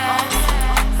yeah.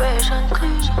 Fresh and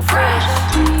clean. Fresh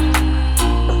and clean.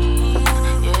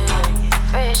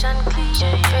 Yeah. Fresh and clean.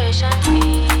 Yeah. Fresh and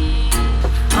clean.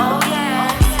 Oh yeah.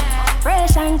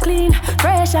 Fresh and clean.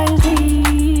 Fresh and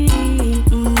clean.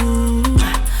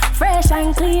 Fresh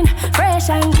and clean. Fresh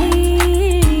and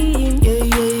clean. Yeah,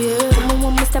 yeah, yeah.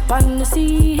 When we step on the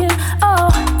scene. Oh,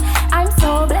 I'm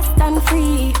so blessed and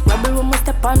free. Rebel when we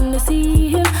step on the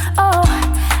scene. Oh,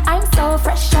 I'm so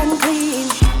fresh and clean.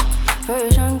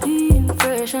 Fresh and clean.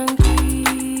 Fresh and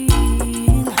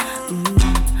clean.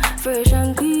 Fresh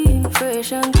and clean.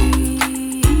 Fresh and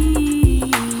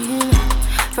clean.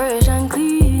 Fresh and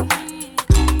clean.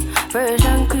 Fresh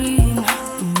and clean.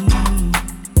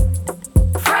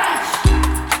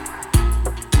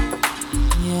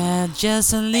 Yeah,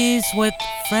 Jason Leaves with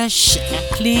Fresh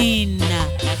Clean.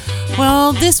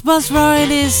 Well, this bus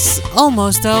ride is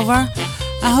almost over.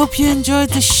 I hope you enjoyed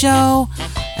the show,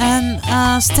 and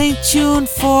stay tuned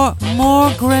for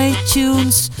more great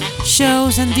tunes,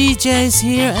 shows and DJs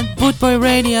here at Bootboy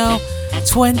Radio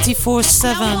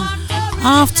 24/7.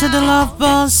 After the Love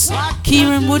Buzz,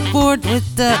 Kieran Woodward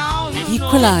with the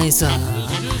Equalizer.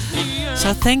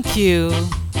 So thank you.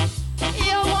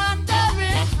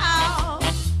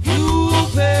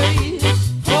 Pay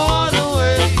for the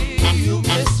way you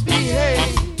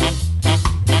misbehave.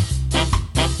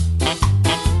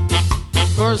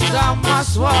 First time I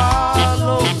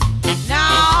swallowed,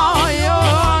 now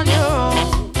you're on your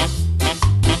own.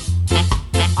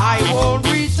 I won't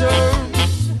return,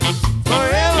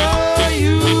 forever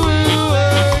you will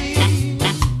wait.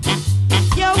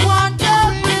 You're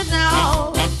wondering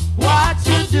now what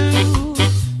to do.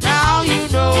 Now you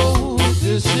know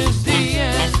this is the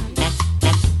end.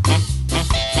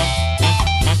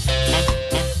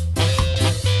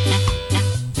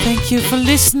 Thank you for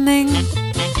listening.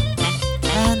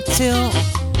 Until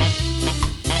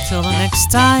the next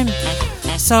time.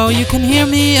 So you can hear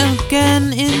me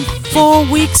again in 4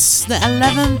 weeks, the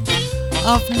 11th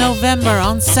of November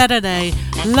on Saturday.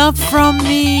 Love from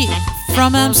me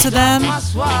from Amsterdam.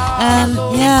 And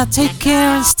yeah, take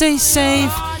care and stay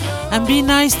safe and be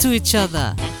nice to each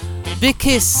other. Big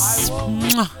kiss.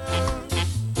 Mwah.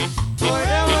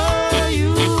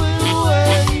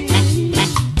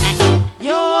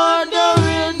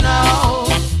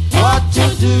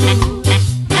 Do.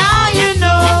 Now you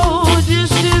know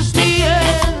this is the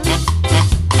end. You're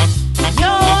wondering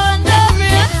how you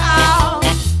will pay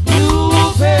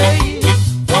for the way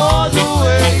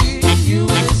you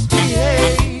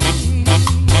misbehave.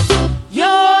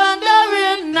 You're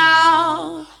wondering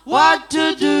now what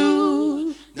to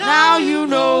do. Now you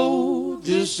know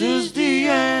this is the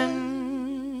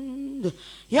end.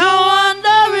 You're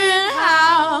wondering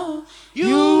how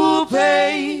you will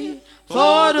pay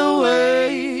for the way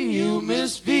you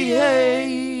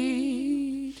misbehave.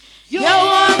 You're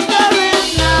wondering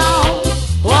now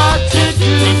what to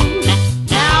do.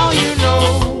 Now you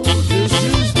know this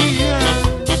is the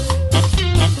end.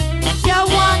 You're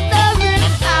wondering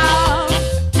how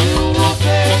you will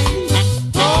pay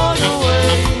for the way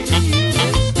you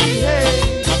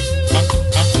misbehave.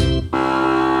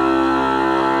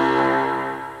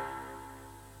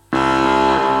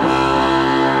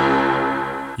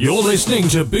 You're listening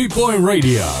to Bootboy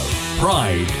Radio.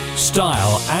 Pride,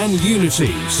 style and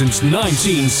unity since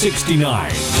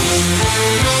 1969.